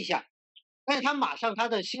了一下，但是他马上他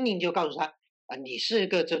的心灵就告诉他你是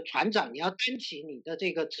个船长，你要担起你的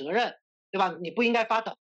这个责任，对吧？你不应该发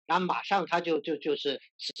抖，然后马上他就是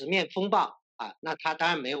直面风暴那他当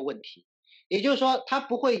然没有问题。也就是说，他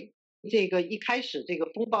不会这个一开始这个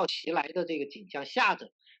风暴袭来的这个景象吓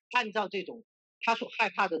着，按照这种他所害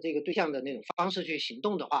怕的这个对象的那种方式去行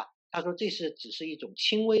动的话，他说这只是一种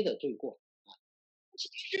轻微的罪过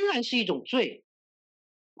仍然是一种罪。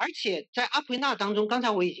而且在阿奎那当中，刚才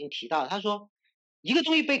我已经提到，他说一个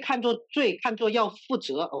东西被看作罪，看作要负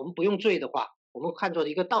责，我们不用罪的话，我们看作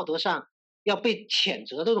一个道德上要被谴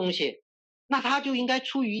责的东西，那他就应该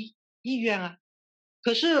出于意愿啊。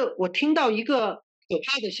可是我听到一个可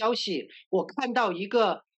怕的消息，我看到一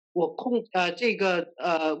个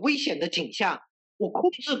危险的景象，我控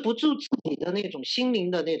制不住自己的那种心灵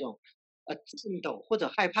的那种颤抖或者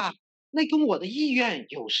害怕，那跟我的意愿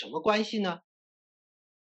有什么关系呢？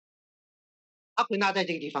阿奎那在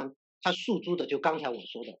这个地方它诉诸的就刚才我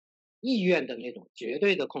说的意愿的那种绝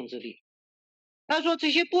对的控制力。他说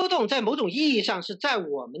这些波动在某种意义上是在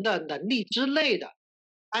我们的能力之内的，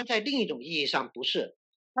但在另一种意义上不是。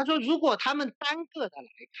他说如果他们单个的来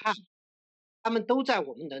看，他们都在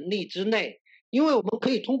我们能力之内，因为我们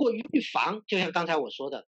可以通过预防，就像刚才我说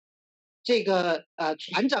的，这个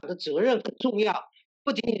船长的责任很重要，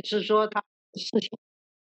不仅仅是说他事情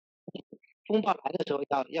风暴来的时候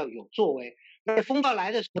要有作为，而且风暴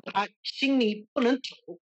来的时候他心里不能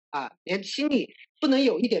抖啊，连心里不能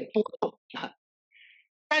有一点波动啊。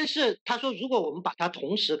但是他说，如果我们把它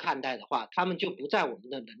同时看待的话，他们就不在我们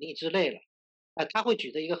的能力之内了。他会举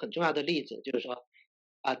的一个很重要的例子，就是说，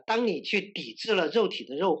当你去抵制了肉体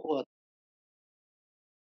的诱惑，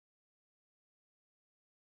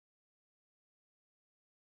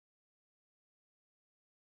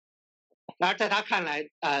然而在他看来，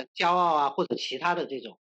骄傲啊或者其他的这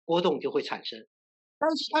种波动就会产生。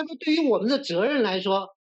但是他说，对于我们的责任来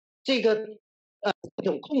说，这个这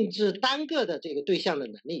种控制单个的这个对象的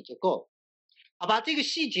能力就够，好吧？这个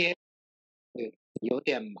细节有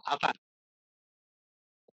点麻烦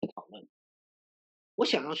讨论。我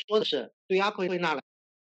想要说的是，对于阿奎那来，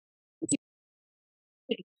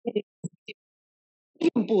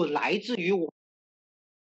并不来自于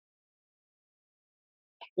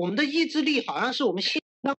我们的意志力，好像是我们心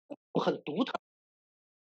当中很独特。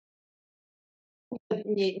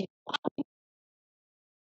你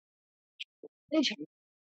坚强，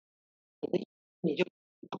你就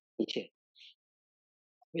一切，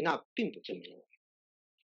那并不这么认为。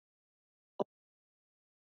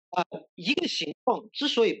一个行动之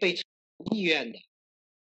所以被称为意愿的，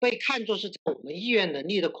被看作是在我们意愿能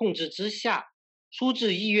力的控制之下，出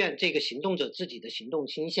自意愿这个行动者自己的行动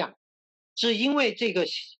倾向，是因为这个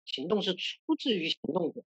行动是出自于行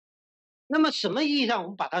动者。那么什么意义上我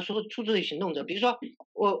们把它说出自于行动者？比如说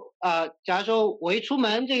我假如说我一出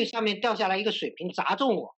门，这个上面掉下来一个水瓶砸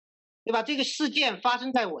中我，对吧？这个事件发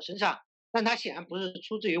生在我身上，但它显然不是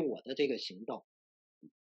出自于我的这个行动。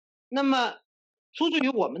那么出自于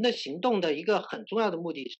我们的行动的一个很重要的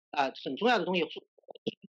目的，很重要的东西，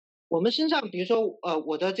我们身上，比如说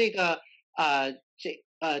我的这个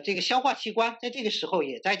这个消化器官，在这个时候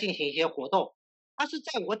也在进行一些活动，它是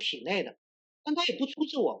在我体内的，但它也不出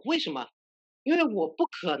自我。为什么？因为我不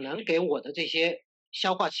可能给我的这些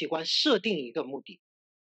消化器官设定一个目的，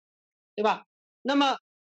对吧？那么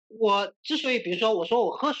我之所以，比如说我说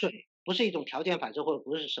我喝水不是一种条件反射或者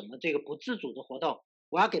不是什么这个不自主的活动，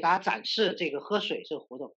我要给大家展示这个喝水这个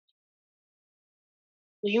活动，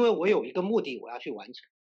是因为我有一个目的我要去完成。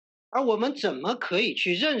而我们怎么可以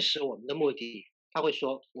去认识我们的目的？他会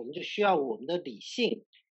说，我们就需要我们的理性，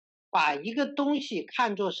把一个东西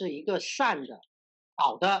看作是一个善的、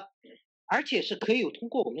好的，而且是可以通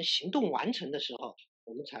过我们行动完成的时候，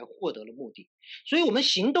我们才获得了目的。所以，我们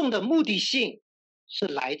行动的目的性是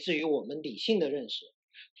来自于我们理性的认识。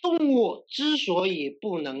动物之所以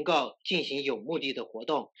不能够进行有目的的活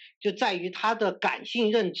动，就在于它的感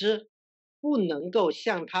性认知不能够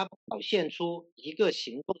向它表现出一个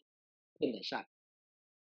行动的善。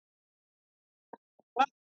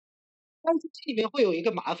但是这里面会有一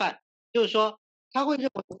个麻烦，就是说他会认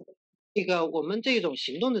为这个我们这种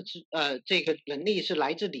行动的这个能力是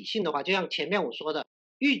来自理性的话，就像前面我说的，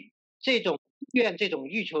这种这种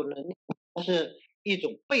欲求能力，它是一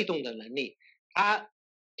种被动的能力，它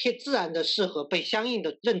自然的适合被相应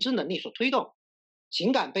的认知能力所推动，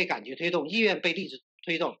情感被感觉推动，意愿被理智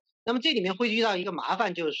推动。那么这里面会遇到一个麻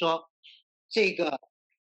烦，就是说这个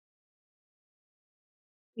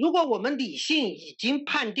如果我们理性已经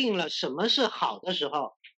判定了什么是好的时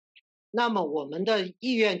候，那么我们的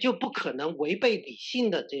意愿就不可能违背理性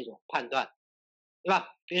的这种判断，对吧？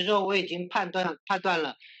比如说我已经判断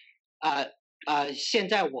了，现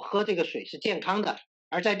在我喝这个水是健康的，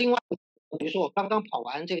而在另外，比如说我刚刚跑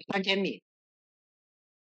完这个3000米，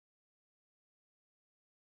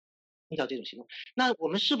按照这种情况，那我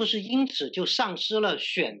们是不是因此就丧失了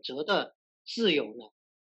选择的自由呢？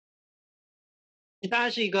这当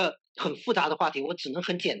然是一个很复杂的话题，我只能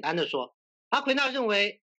很简单的说，阿奎那认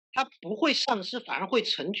为他不会丧失，反而会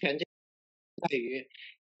成全。在于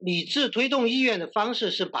理智推动意愿的方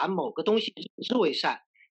式是把某个东西认知为善，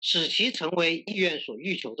使其成为意愿所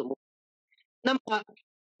欲求的目的。那么，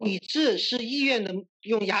理智是意愿的，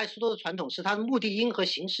用亚里士多德的传统是它的目的因和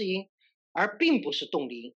形式因，而并不是动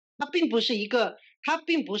力因。它并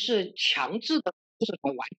不是强制的是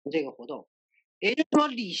来完成这个活动。也就是说，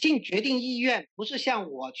理性决定意愿，不是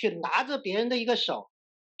像我去拿着别人的一个手，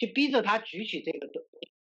去逼着他举起这个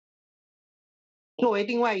作为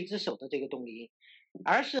另外一只手的这个动力因，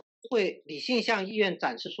而是会理性向意愿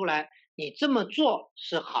展示出来，你这么做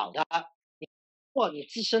是好的，你做你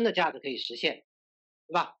自身的价值可以实现，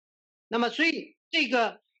对吧？那么所以这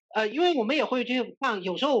个因为我们也会去看，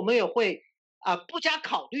有时候我们也会不加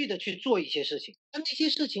考虑的去做一些事情，但那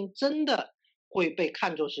些事情真的会被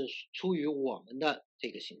看作是出于我们的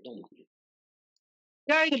这个行动吗？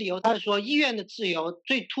第二一个理由，他是说意愿的自由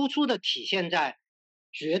最突出的体现在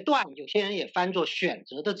决断，有些人也翻作选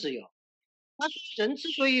择的自由。他说，人之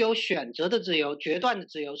所以有选择的自由、决断的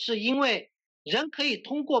自由，是因为人可以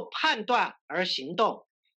通过判断而行动，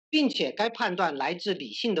并且该判断来自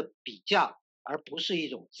理性的比较，而不是一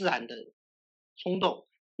种自然的冲动。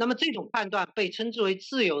那么这种判断被称之为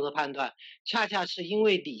自由的判断，恰恰是因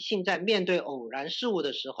为理性在面对偶然事物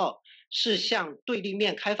的时候是向对立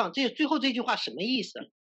面开放。这最后这句话什么意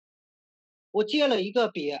思？我借了一个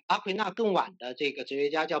比阿奎那更晚的这个哲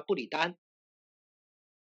学家，叫布里丹。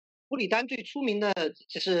布里丹最出名的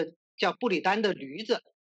就是叫布里丹的驴子。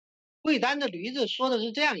布里丹的驴子说的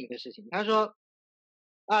是这样一个事情，他说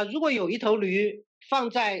如果有一头驴放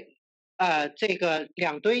在这个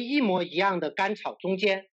两堆一模一样的干草中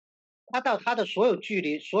间，它的所有距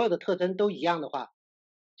离、所有的特征都一样的话，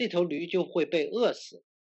这头驴就会被饿死。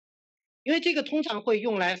因为这个通常会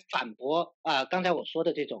用来反驳刚才我说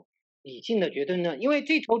的这种理性的决断论，因为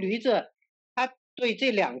这头驴子它对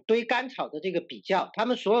这两堆干草的这个比较，它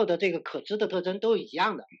们所有的这个可知的特征都是一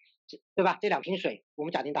样的，对吧？这两瓶水，我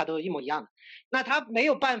们假定它都是一模一样的，那它没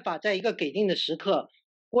有办法在一个给定的时刻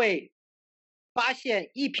会发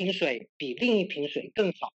现一瓶水比另一瓶水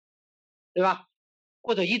更好，对吧？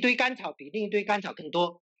或者一堆干草比另一堆干草更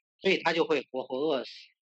多，所以它就会活活饿死。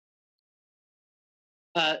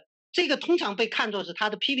这个通常被看作是他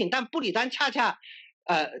的批评，但布里丹恰恰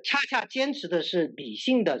坚持的是理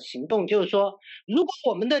性的行动，就是说，如果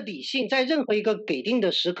我们的理性在任何一个给定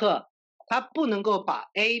的时刻，它不能够把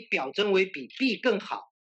A 表征为比 B 更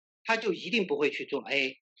好，它就一定不会去做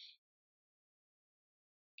A。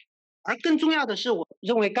而更重要的是，我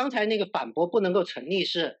认为刚才那个反驳不能够成立，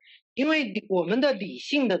是因为我们的理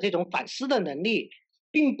性的这种反思的能力，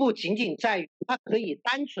并不仅仅在于它可以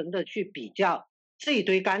单纯的去比较这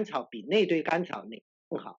堆干草比那堆干草哪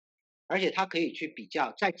更好，而且它可以去比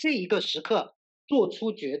较在这一个时刻做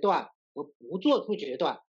出决断和不做出决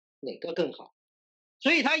断哪个更好，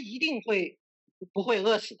所以它一定不会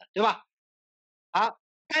饿死的，对吧？好，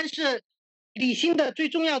但是理性的最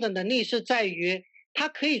重要的能力是在于，它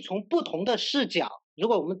可以从不同的视角，如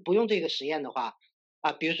果我们不用这个实验的话，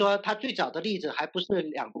比如说它最早的例子还不是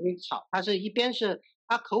两堆草，它是一边是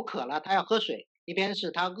它口渴了，它要喝水，一边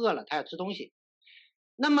是它饿了，它要吃东西。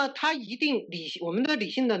那么它一定我们的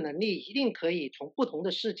理性的能力一定可以从不同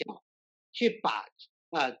的视角去把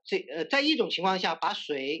在一种情况下把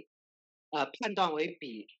水判断为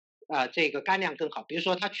比这个干粮更好，比如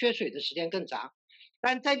说它缺水的时间更长，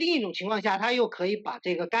但在另一种情况下，它又可以把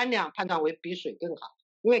这个干粮判断为比水更好，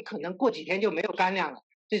因为可能过几天就没有干粮了，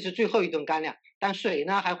这是最后一顿干粮，但水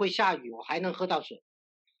呢还会下雨，我还能喝到水，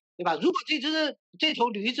对吧？如果这头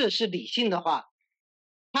驴子是理性的话，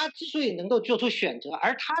它之所以能够做出选择，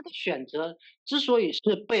而它的选择之所以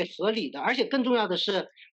是被合理的，而且更重要的是，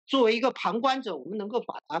作为一个旁观者，我们能够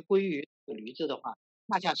把它归于驴子的话，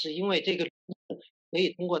恰恰是因为这个驴子可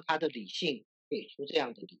以通过他的理性给出这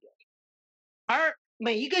样的理由。而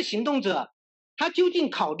每一个行动者，他究竟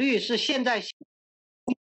考虑是现在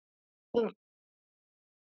更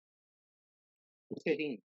不确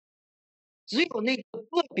定，只有那个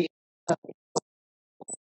个别的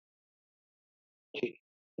去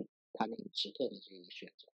他那个时刻的这个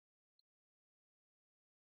选择。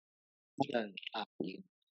一个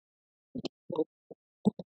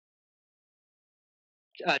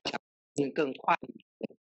讲更快一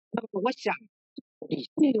点。那么我想，理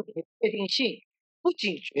性的不确定性不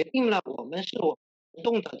仅决定了我们是我行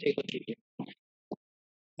动的这个决定，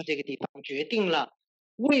这个地方决定了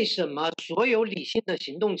为什么所有理性的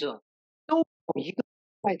行动者都有一个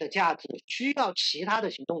爱的价值，需要其他的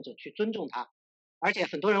行动者去尊重他。而且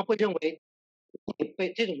很多人会认为，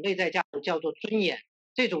被这种内在价值叫做尊严，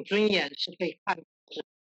这种尊严是被看作是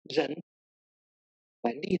人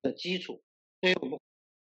权利的基础。所以我们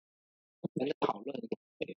的讨论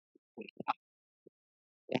会回到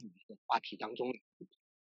这样一个话题当中。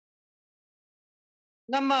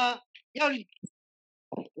那么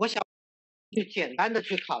我想去简单的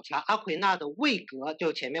去考察阿奎那的位格，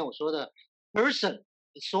就前面我说的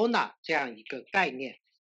persona 这样一个概念。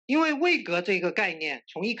因为位格这个概念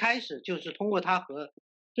从一开始就是通过它和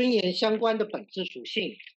尊严相关的本质属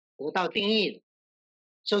性得到定义的。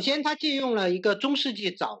首先，它借用了一个中世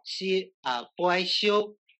纪早期波埃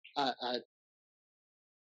修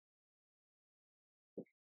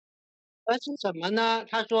而是什么呢？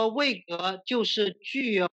他说位格就是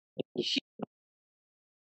具有理性的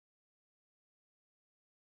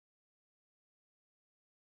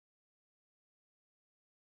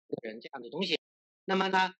人这样的东西。那么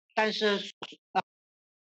呢，但是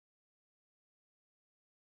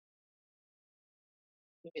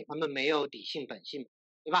因为他们没有理性本性，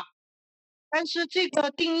对吧？但是这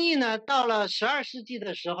个定义呢，到了12世纪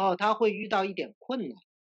的时候，他会遇到一点困难。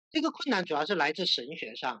这个困难主要是来自神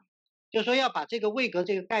学上，就是说要把这个位格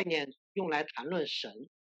这个概念用来谈论神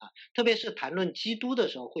啊，特别是谈论基督的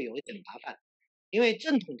时候会有一点麻烦，因为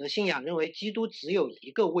正统的信仰认为基督只有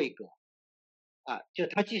一个位格啊，就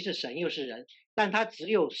他既是神又是人，但他只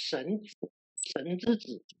有神之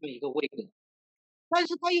子这么一个位格，但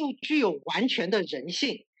是他又具有完全的人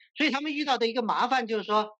性，所以他们遇到的一个麻烦就是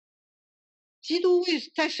说，基督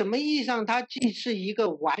在什么意义上，他既是一个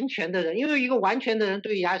完全的人，因为一个完全的人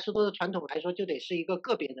对于亚里士多德传统来说，就得是一个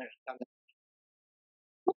个别的人，刚才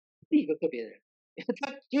是一个个别的人，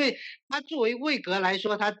因为他作为位格来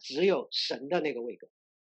说，他只有神的那个位格。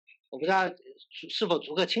我不知道是否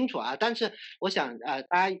足够清楚啊，但是我想大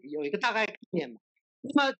家有一个大概概念嘛。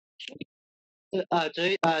那么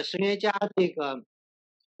神学家这个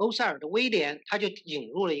欧塞尔的威廉，他就引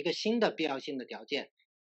入了一个新的必要性的条件，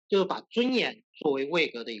就是把尊严作为位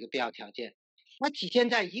格的一个必要条件。它体现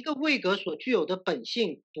在一个位格所具有的本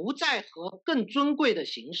性不再和更尊贵的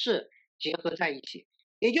形式结合在一起。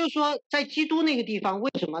也就是说，在基督那个地方，为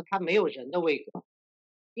什么它没有人的位格？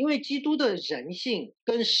因为基督的人性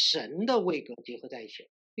跟神的位格结合在一起了，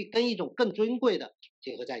跟一种更尊贵的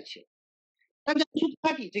结合在一起了。但在苏格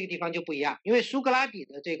拉底这个地方就不一样，因为苏格拉底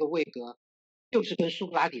的这个位格就是跟苏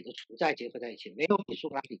格拉底的存在结合在一起，没有比苏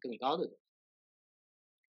格拉底更高的东西。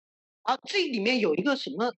这里面有一个什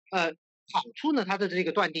么好处呢？他的这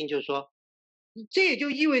个断定就是说，这也就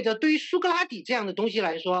意味着对于苏格拉底这样的东西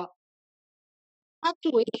来说，他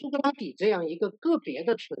作为苏格拉底这样一个个别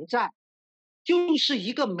的存在，就是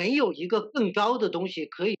一个没有一个更高的东西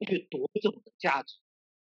可以去夺走的价值。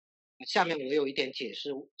下面我有一点解释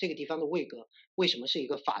这个地方的位格为什么是一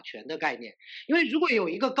个法权的概念，因为如果有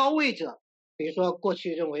一个高位者，比如说过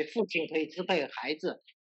去认为父亲可以支配孩子，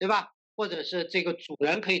对吧？或者是这个主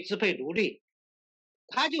人可以支配奴隶，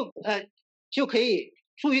他就可以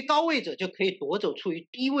处于高位者就可以夺走处于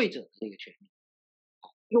低位者的这个权利。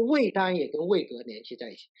这个位当然也跟位格联系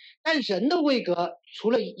在一起，但人的位格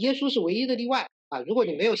除了耶稣是唯一的例外啊。如果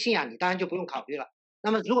你没有信仰，你当然就不用考虑了。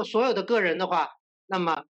那么如果所有的个人的话，那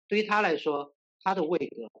么对于他来说，他的位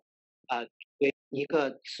格为一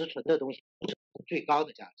个持存的东西，最高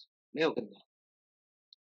的价值，没有更高。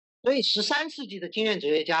所以13世纪的经验哲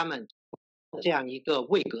学家们这样一个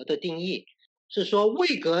位格的定义是说，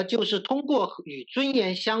位格就是通过与尊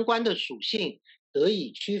严相关的属性得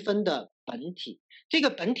以区分的本体。这个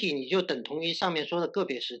本体你就等同于上面说的个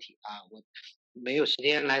别实体啊，我没有时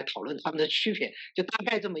间来讨论它们的区别，就大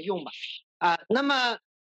概这么用吧。那么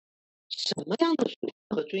什么样的属性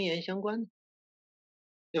和尊严相关呢？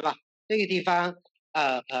对吧？这个地方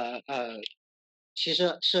呃呃呃，其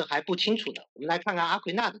实是还不清楚的。我们来看看阿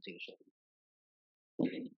奎那的这个说法。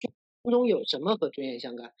当中有什么和尊严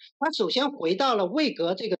相关？它首先回到了位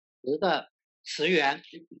格这个词的词源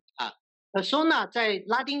啊，persona 在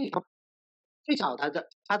拉丁语最早它的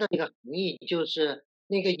这个含义就是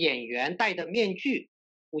那个演员戴的面具。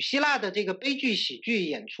古希腊的这个悲剧喜剧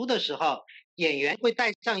演出的时候，演员会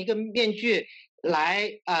戴上一个面具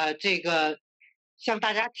来这个向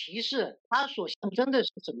大家提示他所象征的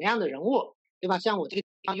是什么样的人物，对吧？像我这个地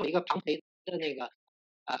方有一个庞培的那个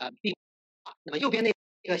壁画，那么右边那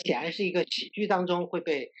个显然是一个喜剧当中会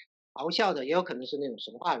被嘲笑的，也有可能是那种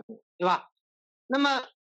神话人物，对吧？那么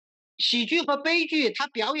喜剧和悲剧，它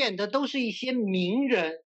表演的都是一些名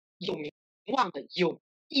人、有名望的、有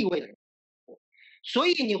地位的人。所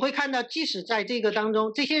以你会看到，即使在这个当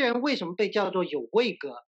中，这些人为什么被叫做有位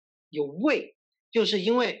格、有位，就是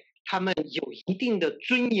因为他们有一定的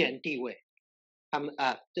尊严地位。他们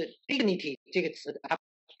这 dignity 这个词，它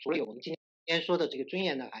除了有我们今天说的这个尊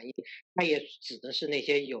严的含义，它也指的是那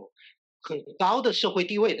些有很高的社会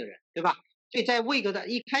地位的人，对吧？所以在位格的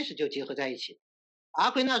一开始就结合在一起。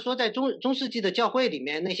阿奎那说，在中世纪的教会里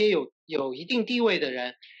面，那些有一定地位的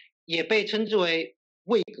人，也被称之为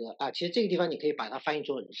位格啊。其实这个地方你可以把它翻译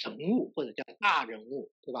作人物或者叫大人物，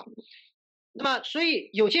对吧？那么，所以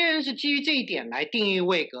有些人是基于这一点来定义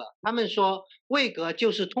位格，他们说位格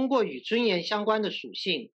就是通过与尊严相关的属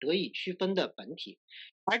性得以区分的本体，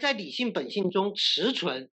而在理性本性中，持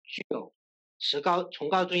存具有崇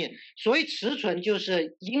高尊严。所谓持存，就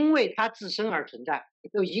是因为它自身而存在，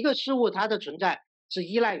有一个事物它的存在是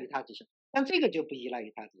依赖于它自身，但这个就不依赖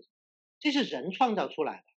于它自身，这是人创造出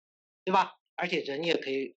来的。对吧？而且人也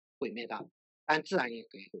可以毁灭它，但自然也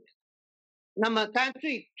可以毁灭它。那么当然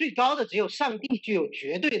最高的只有上帝具有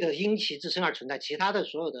绝对的因其自身而存在，其他的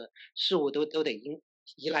所有的事物都得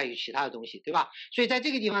依赖于其他的东西，对吧？所以在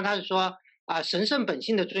这个地方他是说神圣本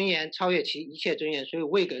性的尊严超越其一切尊严，所以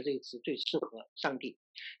位格这个词最适合上帝。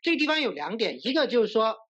这个地方有2点，一个就是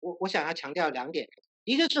说我想要强调2点，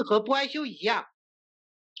一个是和不哀修一样，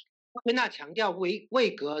阿奎那强调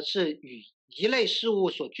位格是与一类事物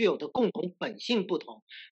所具有的共同本性不同，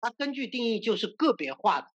它根据定义就是个别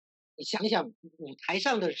化的。你想想，舞台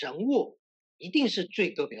上的人物一定是最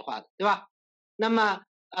个别化的，对吧？那么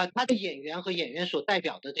他的演员和演员所代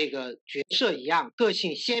表的这个角色一样，个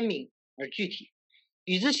性鲜明而具体。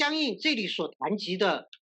与之相应，这里所谈及的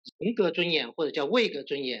人格尊严或者叫位格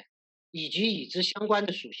尊严，以及与之相关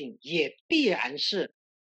的属性，也必然是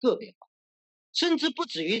个别化。甚至不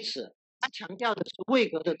止于此，他强调的是位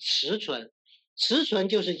格的持存，持存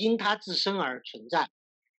就是因它自身而存在，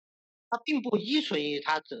它并不依存于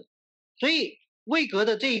他者，所以位格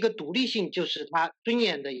的这一个独立性就是它尊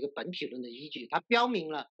严的一个本体论的依据，它标明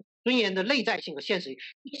了尊严的内在性和现实性。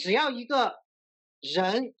只要一个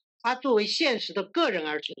人他作为现实的个人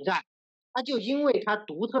而存在，他就因为他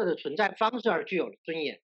独特的存在方式而具有了尊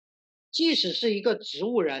严。即使是一个植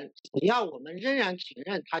物人，只要我们仍然承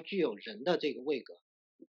认他具有人的这个位格，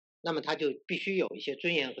那么他就必须有一些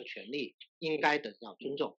尊严和权利，应该得到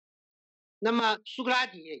尊重。那么苏格拉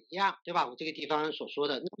底也一样，对吧？我这个地方所说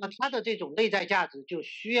的，那么他的这种内在价值就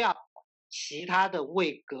需要其他的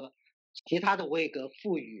位格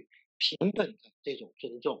赋予平等的这种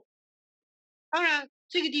尊重。当然，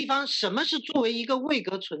这个地方什么是作为一个位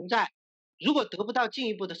格存在，如果得不到进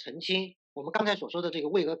一步的澄清，我们刚才所说的这个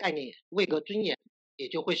位格概念、位格尊严，也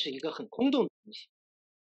就会是一个很空洞的东西。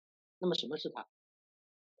那么什么是它？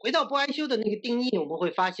回到不安修的那个定义，我们会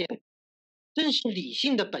发现，正是理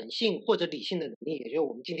性的本性或者理性的能力，也就是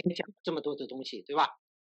我们今天讲这么多的东西，对吧？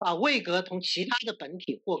把位格从其他的本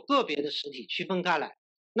体或个别的实体区分开来。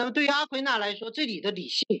那么对于阿奎那来说，这里的理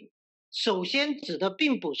性，首先指的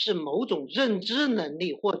并不是某种认知能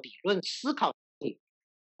力或理论思考能力，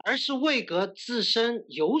而是位格自身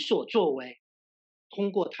有所作为，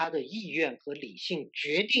通过他的意愿和理性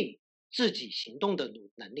决定自己行动的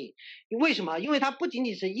能力。为什么？因为它不仅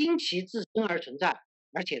仅是因其自身而存在，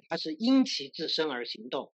而且它是因其自身而行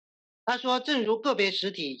动。他说，正如个别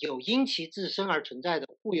实体有因其自身而存在的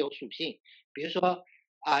固有属性，比如说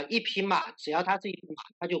一匹马，只要它是一匹马，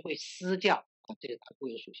它就会嘶叫，这是它固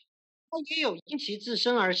有属性。它也有因其自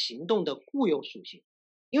身而行动的固有属性，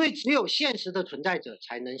因为只有现实的存在者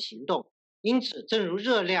才能行动。因此，正如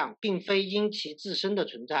热量并非因其自身的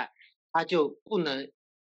存在，它就不能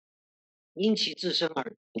因其自身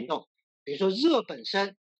而行动。比如说热本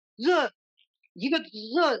身，一个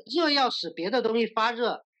热要使别的东西发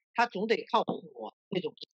热，它总得靠火那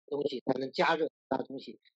种东西才能加热其他东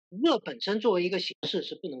西。热本身作为一个形式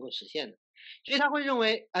是不能够实现的，所以他会认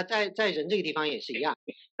为在人这个地方也是一样。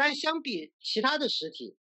但相比其他的实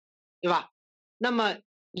体，对吧？那么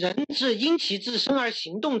人是因其自身而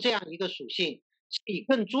行动这样一个属性，是以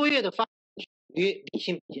更卓越的方式于理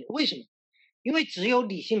性本性。为什么？因为只有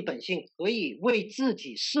理性本性可以为自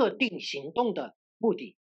己设定行动的目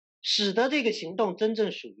的，使得这个行动真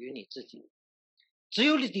正属于你自己。只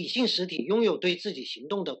有理性实体拥有对自己行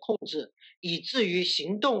动的控制，以至于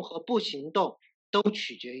行动和不行动都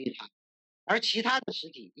取决于它。而其他的实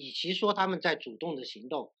体，与其说他们在主动的行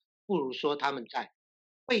动，不如说他们在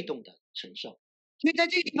被动的承受。所以在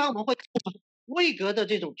这个地方，我们会看到位格的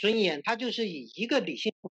这种尊严，它就是以一个理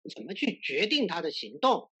性怎么去决定他的行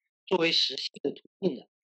动作为实现的途径的。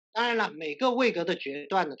当然了，每个位格的决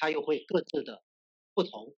断呢，它又会各自的不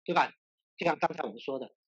同，对吧？就像刚才我们说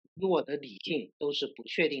的，你我的理性都是不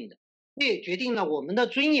确定的，这也决定了我们的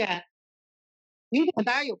尊严。尽管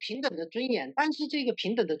大家有平等的尊严，但是这个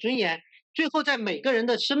平等的尊严，最后在每个人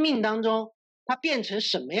的生命当中，它变成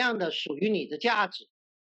什么样的属于你的价值，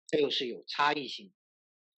这又是有差异性。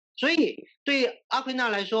所以对阿奎那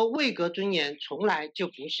来说，位格尊严从来就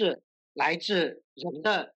不是来自人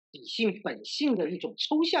的理性本性的一种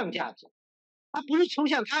抽象价值，它不是抽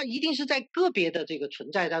象，它一定是在个别的这个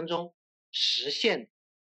存在当中实现的，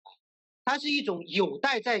它是一种有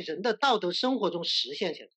待在人的道德生活中实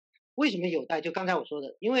现起来。为什么有待？就刚才我说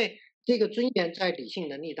的，因为这个尊严在理性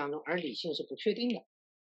能力当中，而理性是不确定的，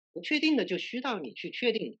不确定的就需要你去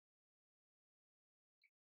确定。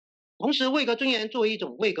同时，位格尊严作为一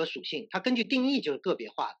种位格属性，它根据定义就是个别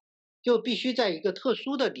化的，就必须在一个特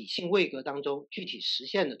殊的理性位格当中具体实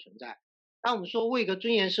现的存在。当我们说位格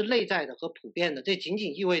尊严是内在的和普遍的，这仅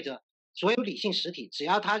仅意味着所有理性实体，只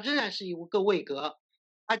要它仍然是一个位格，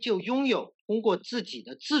他就拥有通过自己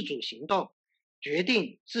的自主行动决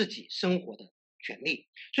定自己生活的权利。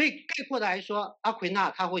所以概括的来说，阿奎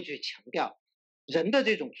那他会去强调人的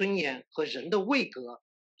这种尊严和人的位格，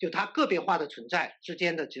就他个别化的存在之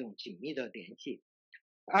间的这种紧密的联系。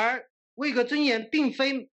而位格尊严并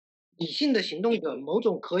非理性的行动者某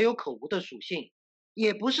种可有可无的属性，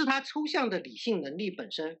也不是他抽象的理性能力本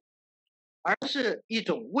身，而是一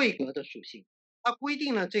种位格的属性。它规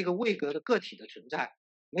定了这个位格的个体的存在，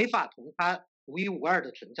没法同它独一无二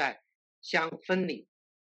的存在相分离。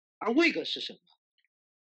而位格是什么？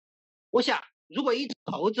我想，如果一只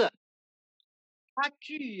猴子，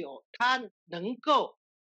它能够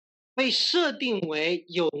被设定为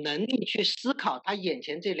有能力去思考它眼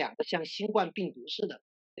前这两个像新冠病毒似的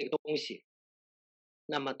这个东西，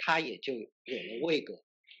那么它也就有了位格。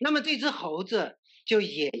那么这只猴子就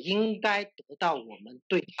也应该得到我们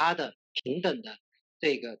对它的平等的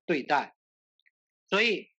这个对待。所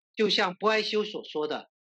以，就像波埃修所说的，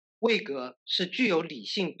位格是具有理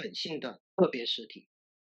性本性的个别实体，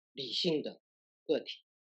理性的个体。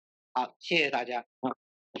好，谢谢大家。